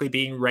just basically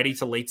being ready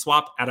to late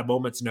swap at a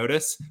moment's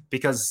notice,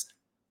 because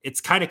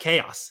it's kind of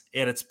chaos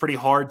and it's pretty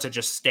hard to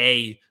just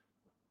stay.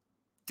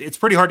 It's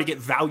pretty hard to get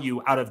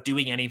value out of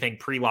doing anything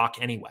pre-lock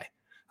anyway.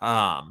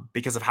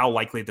 Because of how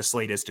likely the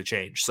slate is to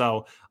change.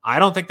 So I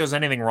don't think there's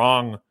anything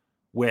wrong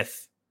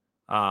with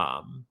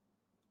pressing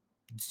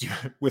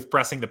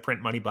the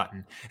print money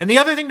button. And the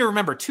other thing to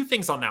remember, 2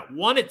 things on that.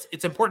 One,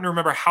 it's important to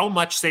remember how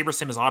much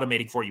SaberSim is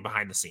automating for you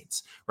behind the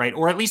scenes, right?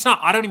 Or at least not,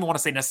 I don't even want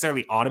to say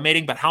necessarily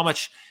automating, but how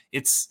much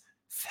it's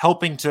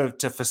helping to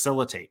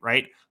facilitate,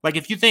 right? Like,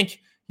 if you think,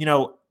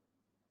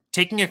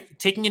 taking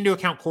into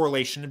account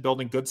correlation and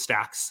building good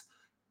stacks,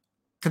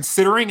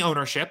 considering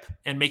ownership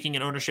and making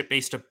an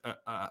ownership-based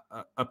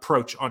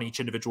approach on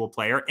each individual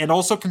player, and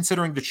also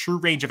considering the true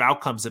range of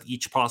outcomes of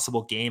each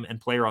possible game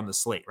and player on the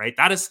slate, right?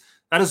 That is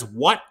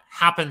what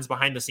happens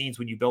behind the scenes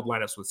when you build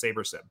lineups with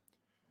SaberSim.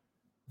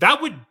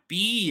 That would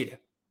be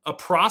a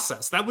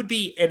process. That would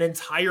be an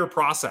entire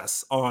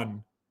process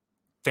on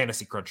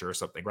Fantasy Cruncher or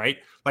something, right?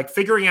 Like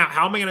figuring out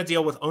how am I going to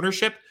deal with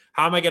ownership?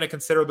 How am I going to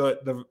consider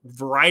the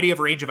variety of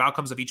range of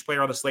outcomes of each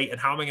player on the slate? And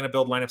how am I going to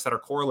build lineups that are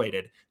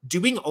correlated?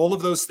 Doing all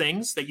of those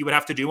things that you would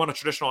have to do on a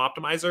traditional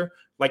optimizer,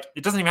 like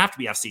it doesn't even have to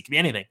be FC, it could be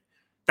anything.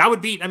 That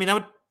would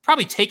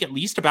probably take at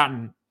least about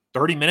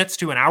 30 minutes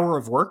to an hour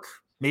of work,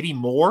 maybe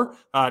more,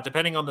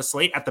 depending on the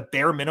slate at the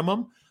bare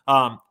minimum.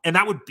 And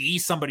that would be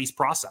somebody's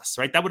process,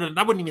 right? That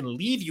wouldn't even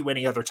leave you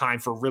any other time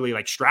for really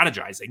like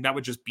strategizing. That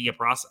would just be a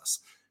process.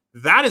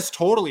 That is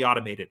totally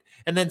automated.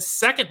 And then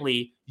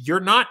secondly, you're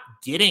not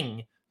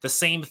getting the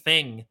same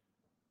thing.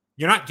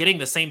 You're not getting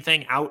the same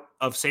thing out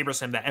of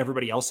SaberSim that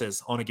everybody else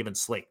is on a given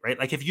slate, right?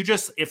 Like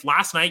if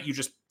last night you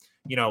just,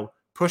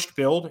 pushed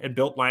build and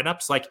built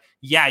lineups, like,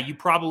 yeah, you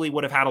probably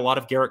would have had a lot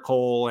of Garrett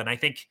Cole. And I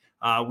think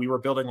we were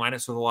building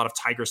lineups with a lot of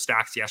Tiger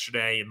stacks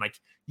yesterday. And like,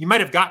 you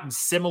might have gotten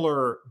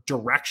similar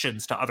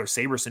directions to other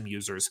SaberSim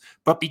users,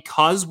 but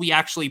because we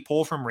actually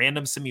pull from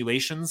random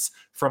simulations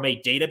from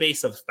a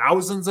database of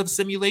thousands of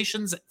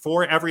simulations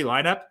for every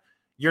lineup,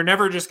 you're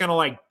never just going to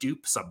like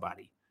dupe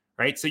somebody,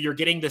 right? So you're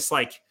getting this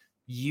like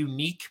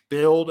unique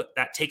build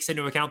that takes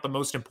into account the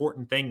most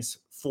important things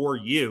for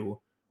you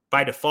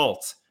by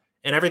default.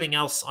 And everything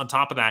else on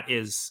top of that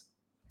is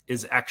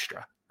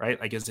extra, right?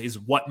 Like is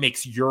what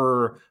makes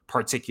your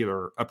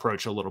particular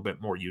approach a little bit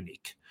more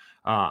unique.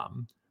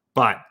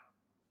 But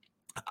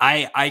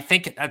I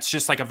think that's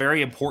just like a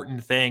very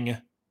important thing.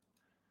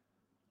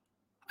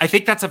 I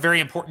think that's a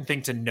very important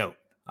thing to note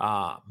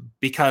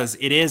because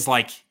it is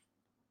like,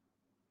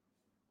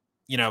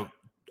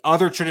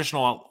 other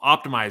traditional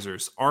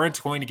optimizers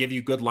aren't going to give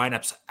you good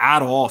lineups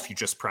at all if you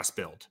just press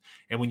build.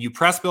 And when you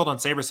press build on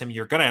SaberSim,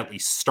 you're going to at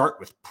least start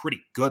with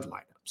pretty good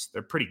lineups.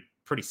 They're pretty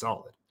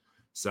solid.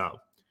 So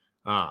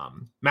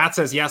Matt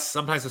says, yes,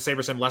 sometimes with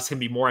SaberSim, less can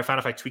be more. I found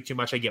if I tweak too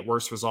much, I get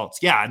worse results.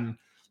 Yeah, and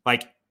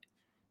like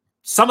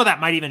some of that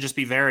might even just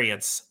be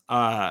variance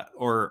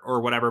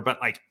or whatever. But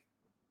like,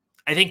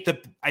 I think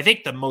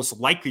the most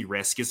likely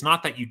risk is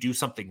not that you do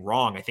something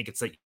wrong. I think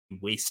it's that you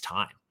waste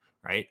time,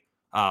 right?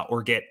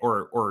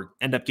 Or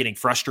end up getting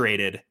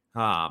frustrated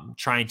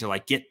trying to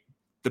like get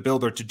the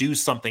builder to do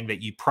something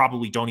that you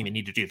probably don't even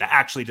need to do that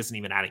actually doesn't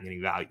even adding any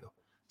value.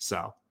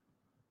 So,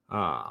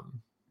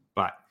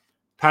 but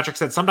Patrick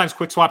said sometimes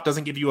quick swap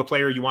doesn't give you a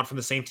player you want from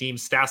the same team.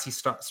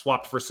 Stassi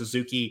swapped for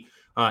Suzuki.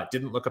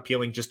 Didn't look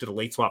appealing. Just did a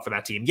late swap for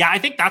that team. Yeah, I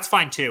think that's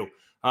fine too.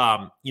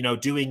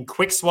 Doing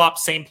quick swap,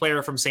 same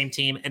player from same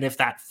team. And if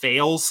that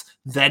fails,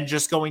 then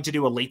just going to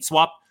do a late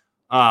swap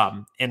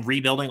and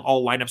rebuilding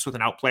all lineups with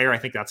an out player. I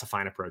think that's a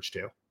fine approach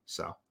too.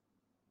 So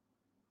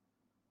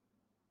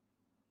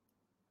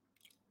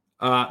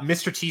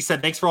Mr. T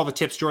said, thanks for all the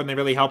tips, Jordan. They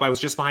really help. I was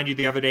just behind you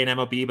the other day in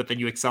MLB, but then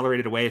you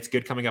accelerated away. It's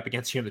good coming up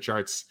against you in the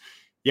charts.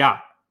 Yeah.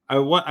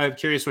 I'm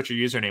curious what your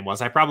username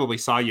was. I probably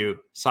saw you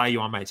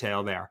on my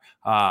tail there.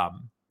 I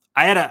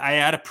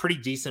had a pretty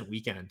decent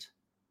weekend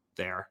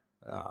there.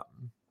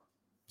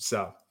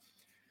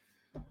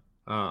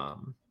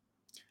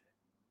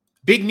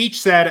 Big Meech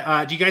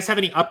said, do you guys have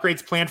any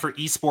upgrades planned for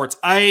esports?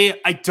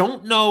 I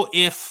don't know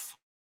if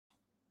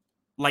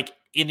like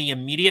in the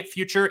immediate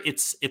future,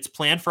 it's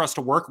planned for us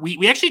to work.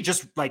 We actually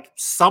just like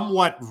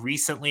somewhat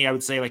recently, I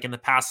would say like in the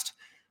past,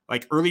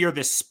 like earlier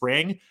this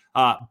spring,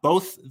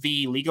 both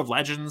the League of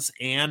Legends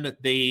and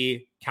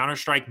the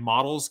Counter-Strike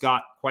models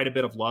got quite a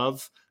bit of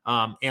love.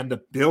 And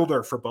the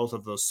builder for both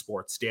of those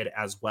sports did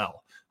as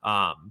well.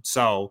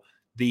 So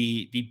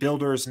the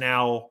builders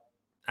now,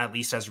 at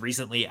least as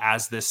recently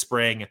as this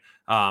spring,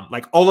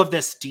 like all of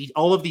these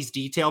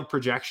detailed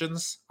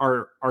projections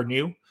are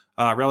new,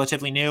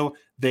 relatively new.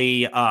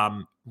 The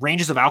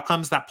ranges of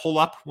outcomes that pull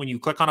up when you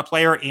click on a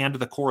player and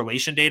the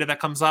correlation data that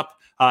comes up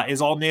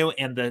is all new.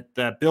 And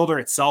the builder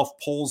itself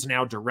pulls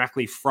now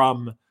directly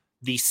from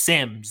the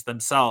sims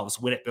themselves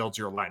when it builds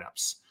your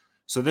lineups.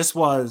 So this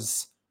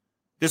was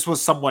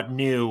somewhat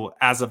new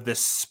as of this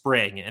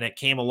spring, and it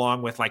came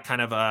along with like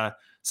kind of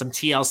some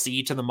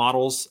TLC to the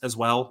models as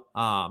well,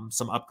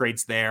 some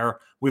upgrades there.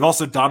 We've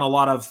also done a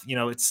lot of,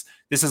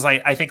 this is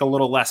I think a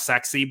little less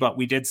sexy, but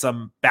we did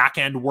some back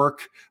end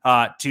work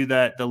to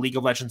the League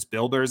of Legends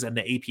builders and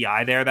the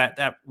API there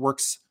that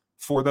works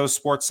for those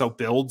sports. So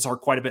builds are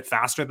quite a bit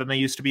faster than they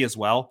used to be as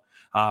well.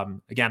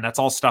 Again, that's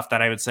all stuff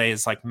that I would say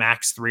is like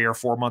max 3 or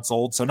 4 months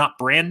old. So not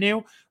brand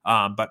new,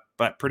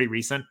 but pretty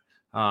recent.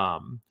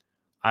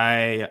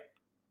 I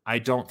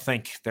don't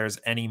think there's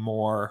any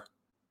more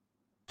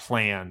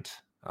planned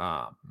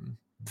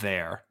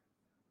there.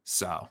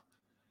 So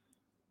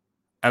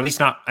at least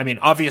not, I mean,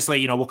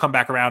 obviously, we'll come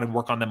back around and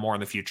work on them more in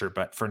the future,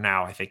 but for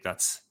now, I think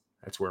that's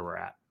where we're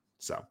at.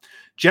 So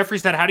Jeffrey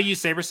said, how do you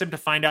use SaberSim to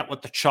find out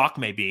what the chalk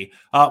may be?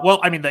 Well,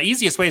 I mean, the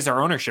easiest way is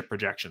our ownership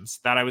projections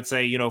that I would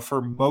say,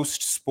 for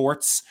most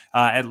sports,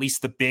 at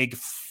least the big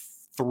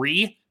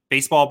three,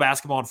 baseball,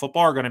 basketball, and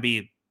football are going to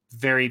be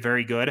very,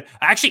 very good.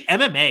 Actually,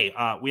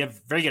 MMA, we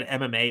have very good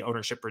MMA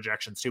ownership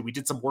projections too. We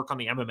did some work on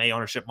the MMA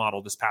ownership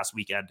model this past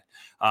weekend.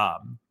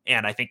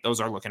 And I think those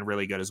are looking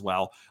really good as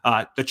well.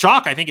 The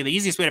chalk, I think the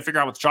easiest way to figure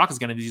out what the chalk is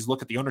going to be is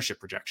look at the ownership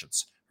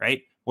projections,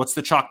 right? What's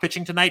the chalk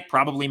pitching tonight?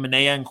 Probably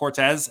Manea and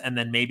Cortez. And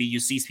then maybe you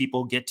see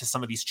people get to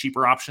some of these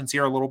cheaper options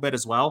here a little bit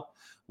as well.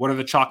 What are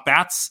the chalk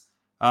bats?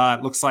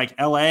 It looks like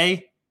LA,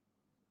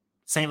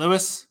 St.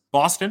 Louis,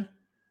 Boston.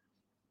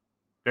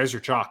 There's your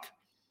chalk.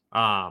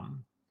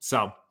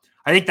 So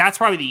I think that's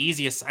probably the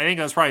easiest. I think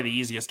that's probably the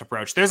easiest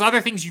approach. There's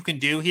other things you can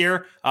do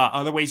here.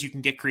 Other ways you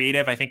can get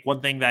creative. I think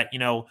one thing that,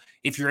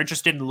 if you're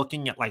interested in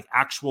looking at like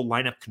actual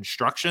lineup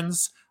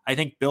constructions, I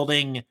think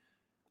building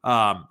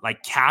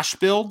like cash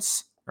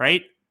builds,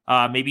 right?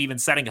 Maybe even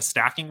setting a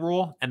stacking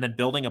rule and then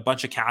building a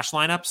bunch of cash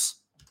lineups,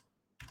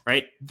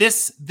 right?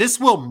 This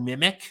will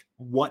mimic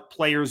what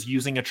players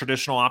using a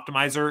traditional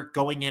optimizer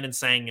going in and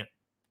saying,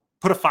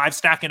 put a 5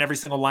 stack in every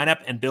single lineup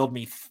and build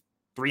me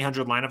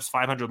 300 lineups,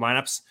 500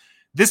 lineups.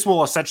 This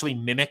will essentially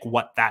mimic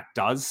what that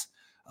does.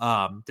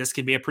 This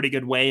can be a pretty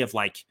good way of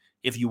like,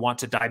 if you want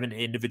to dive into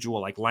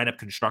individual like lineup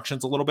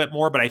constructions a little bit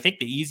more. But I think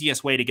the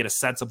easiest way to get a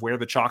sense of where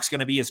the chalk's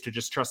going to be is to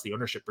just trust the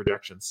ownership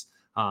projections,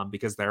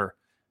 because they're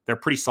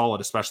pretty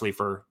solid, especially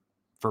for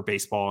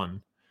baseball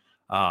and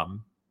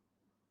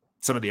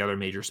some of the other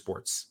major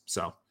sports.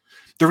 So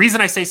the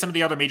reason I say some of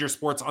the other major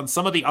sports, on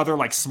some of the other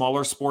like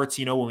smaller sports,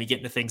 when we get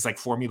into things like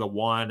Formula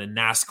One and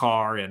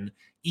NASCAR and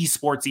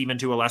esports, even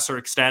to a lesser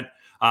extent,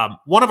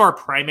 one of our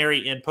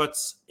primary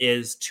inputs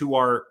is to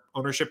our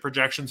ownership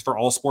projections for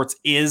all sports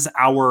is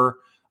our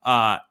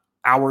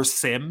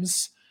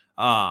sims.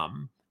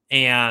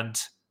 And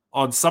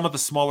on some of the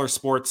smaller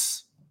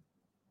sports,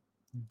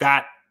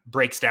 that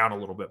breaks down a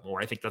little bit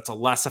more. I think that's a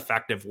less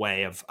effective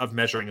way of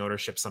measuring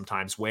ownership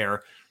sometimes,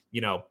 where,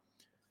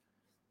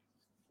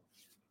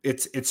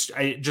 it's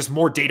just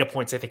more data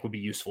points I think would be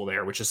useful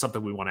there, which is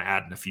something we want to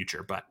add in the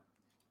future. But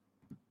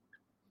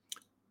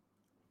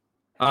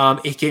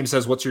 8Game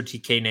says, what's your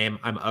TK name?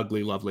 I'm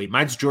ugly, lovely.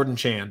 Mine's Jordan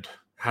Chand.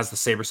 Has the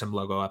SaberSim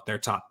logo up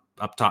there,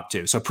 up top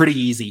too. So pretty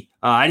easy.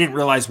 I didn't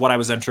realize what I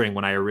was entering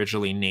when I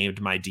originally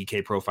named my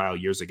DK profile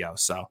years ago.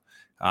 So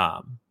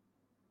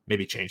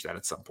maybe change that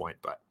at some point.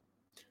 But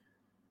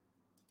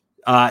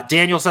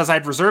Daniel says, I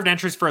had reserved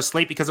entries for a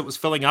slate because it was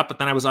filling up, but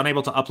then I was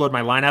unable to upload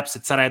my lineups.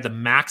 It said I had the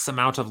max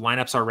amount of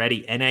lineups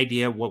already. Any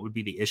idea what would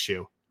be the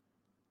issue?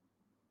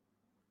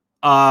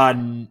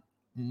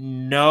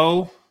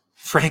 No.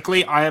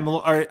 Frankly,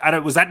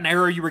 was that an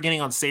error you were getting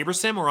on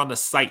SaberSim or on the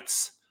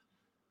sites?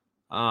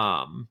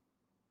 I'm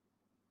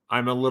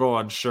a little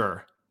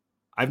unsure.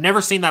 I've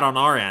never seen that on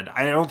our end.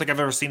 I don't think I've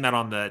ever seen that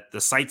on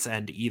the site's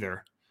end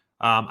either.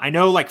 I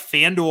know like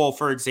FanDuel,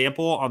 for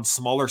example, on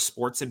smaller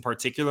sports in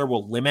particular,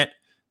 will limit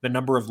the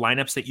number of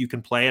lineups that you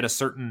can play at a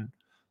certain,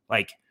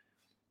 like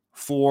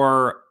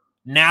for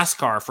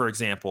NASCAR, for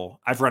example,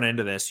 I've run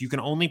into this. You can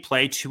only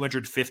play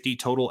 250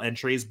 total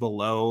entries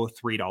below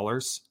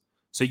 $3.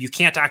 So you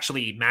can't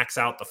actually max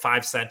out the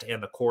 5 cent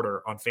and the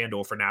quarter on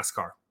FanDuel for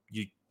NASCAR.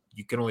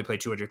 You can only play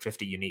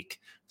 250 unique.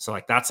 So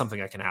like that's something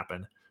that can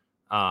happen.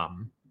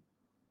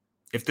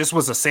 If this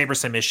was a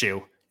SaberSim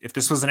issue, if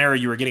this was an error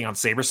you were getting on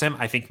SaberSim,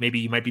 I think maybe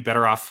you might be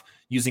better off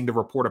using the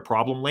report a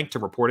problem link to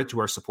report it to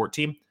our support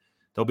team.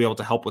 They'll be able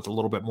to help with a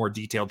little bit more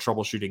detailed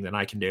troubleshooting than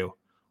I can do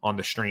on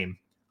the stream.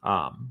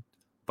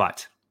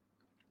 But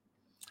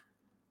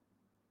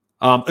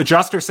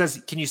Adjuster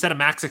says, can you set a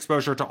max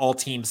exposure to all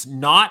teams?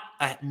 Not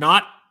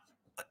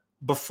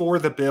before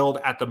the build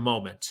at the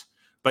moment,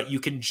 but you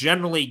can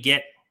generally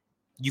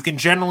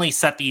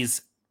set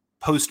these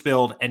post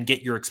build and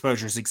get your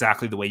exposures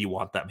exactly the way you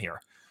want them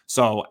here.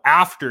 So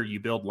after you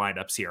build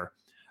lineups here,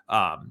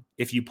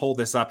 if you pull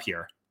this up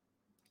here,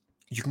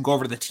 you can go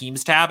over to the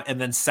teams tab and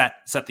then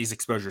set these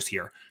exposures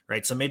here,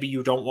 right? So maybe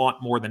you don't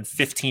want more than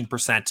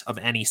 15% of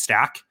any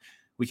stack.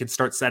 We can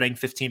start setting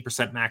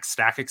 15% max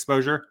stack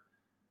exposure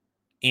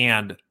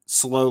and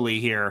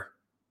slowly here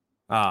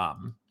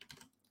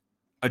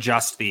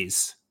adjust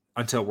these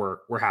until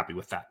we're happy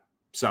with that.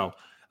 So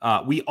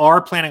we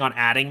are planning on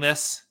adding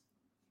this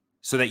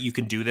so that you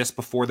can do this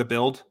before the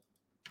build,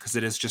 because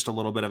it is just a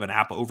little bit of an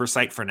app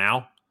oversight for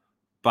now.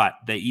 But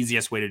the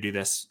easiest way to do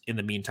this in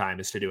the meantime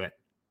is to do it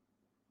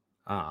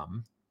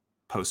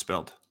post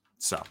build.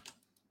 So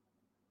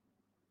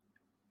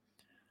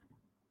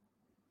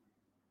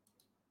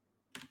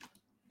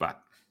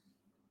but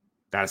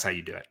that is how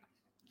you do it.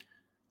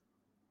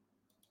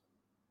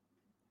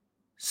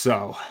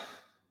 So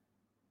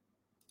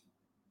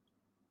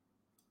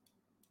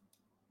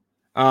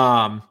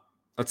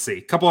let's see,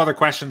 a couple other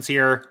questions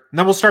here, and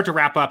then we'll start to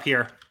wrap up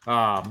here.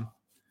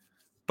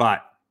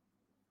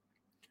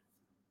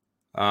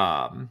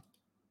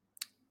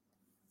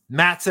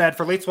 Matt said,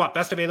 for late swap,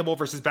 best available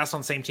versus best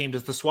on same team,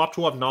 does the swap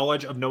tool have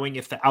knowledge of knowing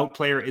if the out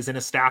player is in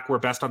a stack where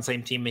best on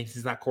same team makes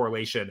that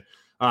correlation?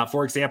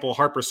 For example,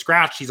 Harper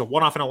scratched. He's a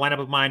one-off in a lineup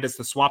of mine. Does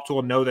the swap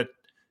tool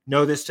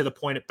know this to the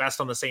point at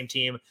best on the same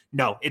team?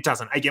 No, it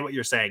doesn't. I get what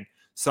you're saying.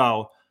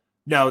 So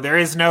no, there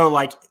is no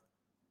like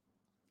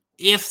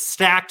if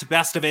stacked,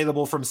 best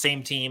available from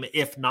same team.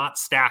 If not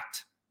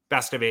stacked,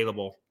 best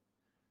available.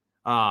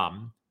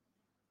 One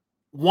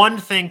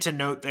thing to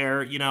note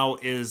there,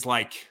 is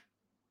like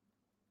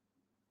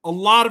a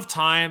lot of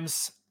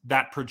times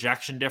that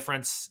projection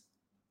difference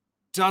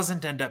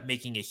doesn't end up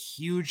making a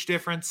huge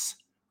difference,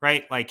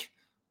 right? Like,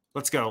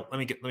 let's go. Let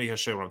me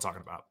just show you what I'm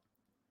talking about.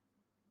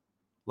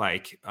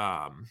 Like,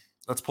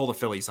 let's pull the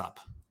Phillies up.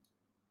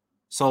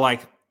 So,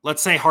 like,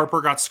 let's say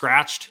Harper got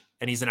scratched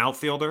and he's an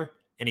outfielder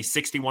and he's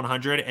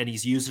 6,100 and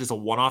he's used as a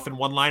one-off in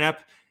one lineup,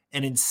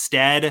 and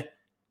instead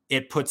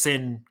it puts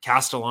in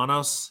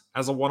Castellanos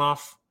as a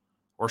one-off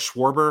or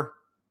Schwarber,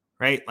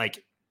 right?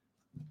 Like,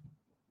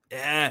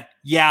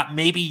 yeah,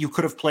 maybe you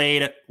could have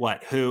played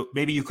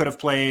maybe you could have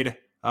played,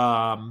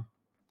 I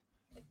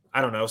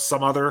don't know,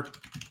 some other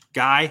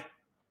guy.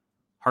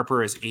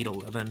 Harper is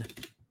 8'11".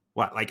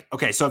 What? Like,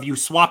 okay, so if you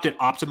swapped it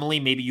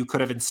optimally, maybe you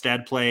could have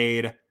instead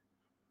played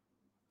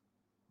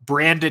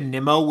Brandon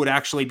Nimmo would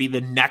actually be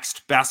the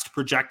next best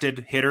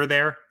projected hitter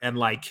there. And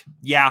like,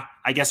 yeah,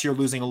 I guess you're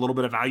losing a little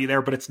bit of value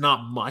there, but it's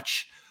not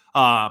much.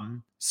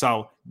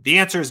 So the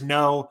answer is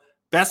no.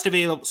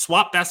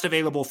 Swap best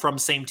available from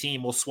same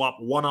team. We'll swap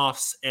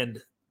one-offs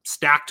and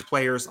stacked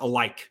players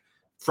alike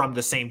from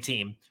the same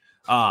team.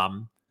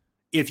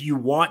 If you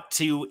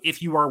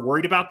are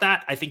worried about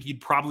that, I think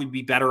you'd probably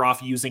be better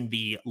off using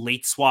the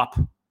late swap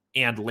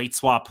and late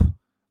swap.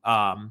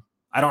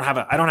 I don't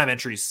have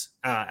entries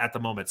at the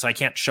moment, so I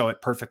can't show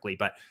it perfectly,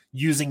 but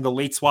using the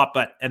late swap,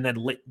 and then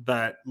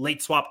the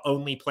late swap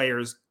only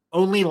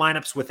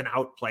lineups with an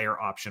out player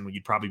option,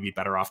 you'd probably be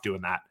better off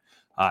doing that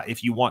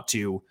if you want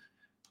to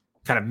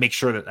kind of make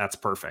sure that that's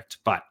perfect.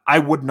 But I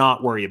would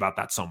not worry about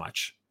that so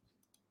much.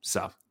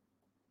 So.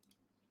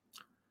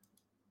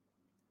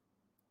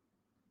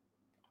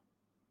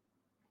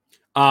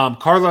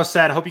 Carlos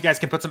said, I hope you guys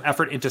can put some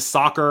effort into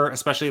soccer,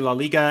 especially La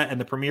Liga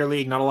and the Premier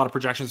League. Not a lot of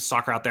projections of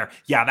soccer out there.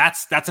 Yeah,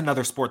 that's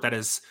another sport that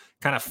is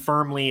kind of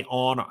firmly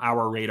on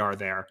our radar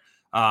there.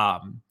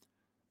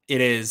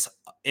 It's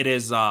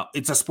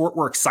a sport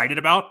we're excited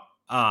about.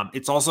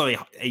 It's also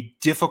a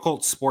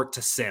difficult sport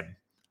to sim.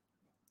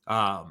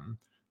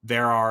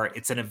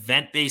 It's an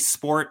event-based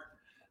sport.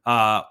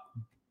 But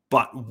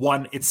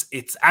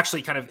it's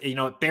actually kind of,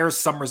 it bears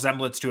some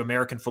resemblance to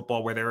American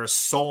football, where there are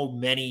so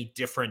many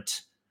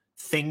different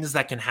things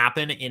that can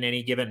happen in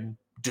any given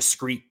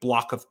discrete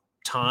block of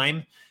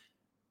time.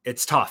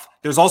 It's tough.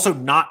 There's also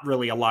not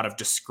really a lot of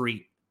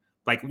discrete,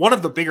 like one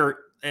of the bigger,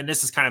 and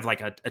this is kind of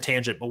like a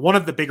tangent, but one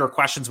of the bigger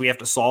questions we have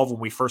to solve when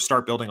we first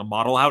start building a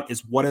model out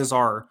is what is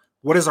our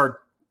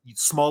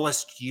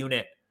smallest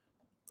unit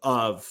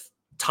of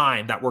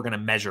time that we're going to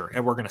measure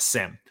and we're going to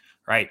sim,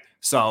 right?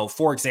 So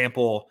for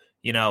example,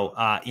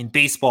 in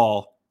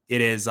baseball,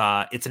 it's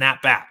an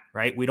at bat,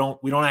 right? We don't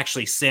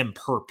actually sim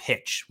per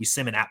pitch. We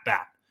sim an at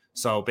bat.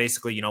 So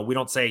basically, we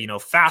don't say,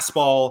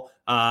 fastball,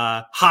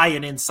 high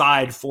and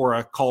inside for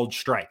a called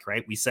strike,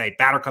 right? We say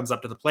batter comes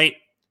up to the plate,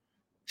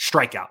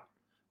 strikeout.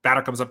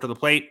 Batter comes up to the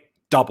plate,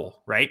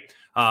 double, right?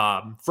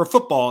 For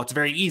football, it's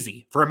very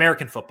easy. For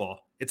American football,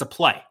 it's a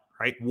play,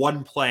 right?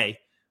 One play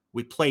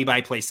with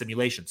play-by-play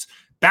simulations.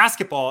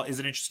 Basketball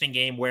is an interesting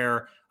game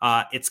where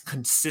it's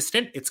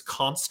consistent, it's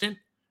constant,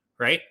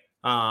 right?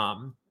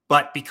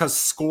 But because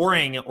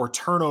scoring or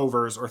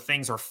turnovers or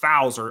things or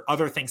fouls or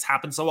other things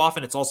happen so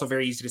often, it's also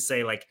very easy to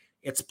say like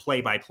it's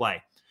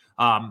play-by-play.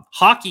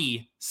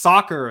 Hockey,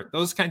 soccer,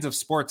 those kinds of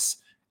sports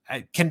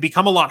can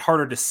become a lot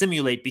harder to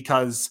simulate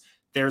because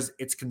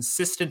it's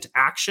consistent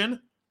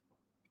action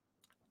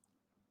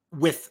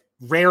with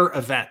rare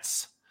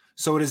events.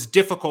 So it is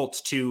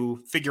difficult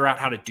to figure out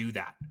how to do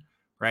that,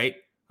 right?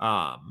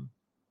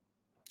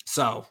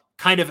 So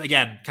kind of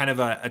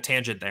a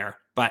tangent there,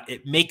 but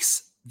it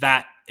makes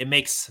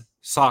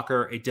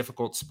soccer a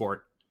difficult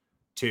sport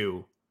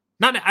to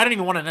I don't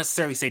even want to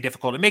necessarily say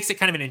difficult. It makes it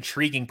kind of an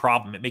intriguing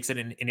problem. It makes it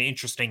an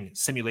interesting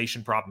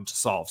simulation problem to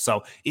solve.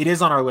 So it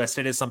is on our list.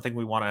 It is something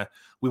we want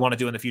to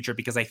do in the future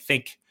because I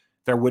think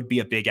there would be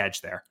a big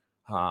edge there.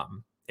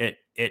 It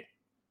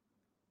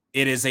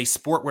is a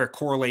sport where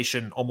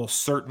correlation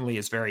almost certainly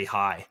is very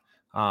high,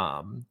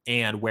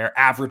 and where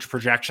average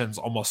projections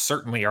almost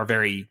certainly are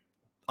very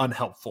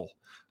unhelpful.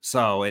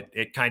 So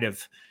it kind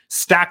of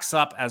stacks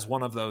up as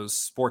one of those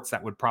sports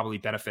that would probably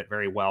benefit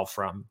very well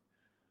from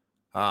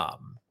a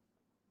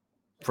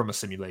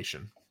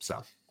simulation.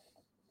 So,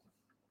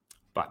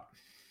 but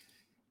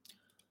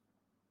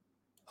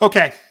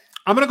okay,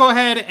 I'm going to go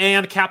ahead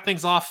and cap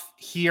things off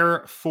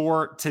here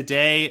for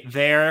today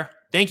there.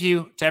 Thank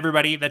you to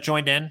everybody that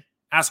joined in,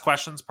 asked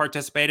questions,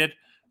 participated.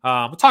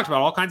 We talked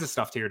about all kinds of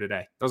stuff here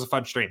today. That was a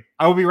fun stream.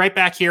 I will be right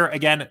back here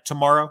again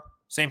tomorrow.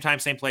 Same time,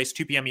 same place,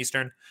 2 p.m.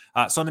 Eastern.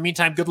 So in the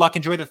meantime, good luck.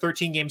 Enjoy the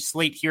 13-game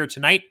slate here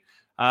tonight.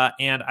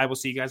 And I will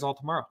see you guys all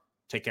tomorrow.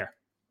 Take care.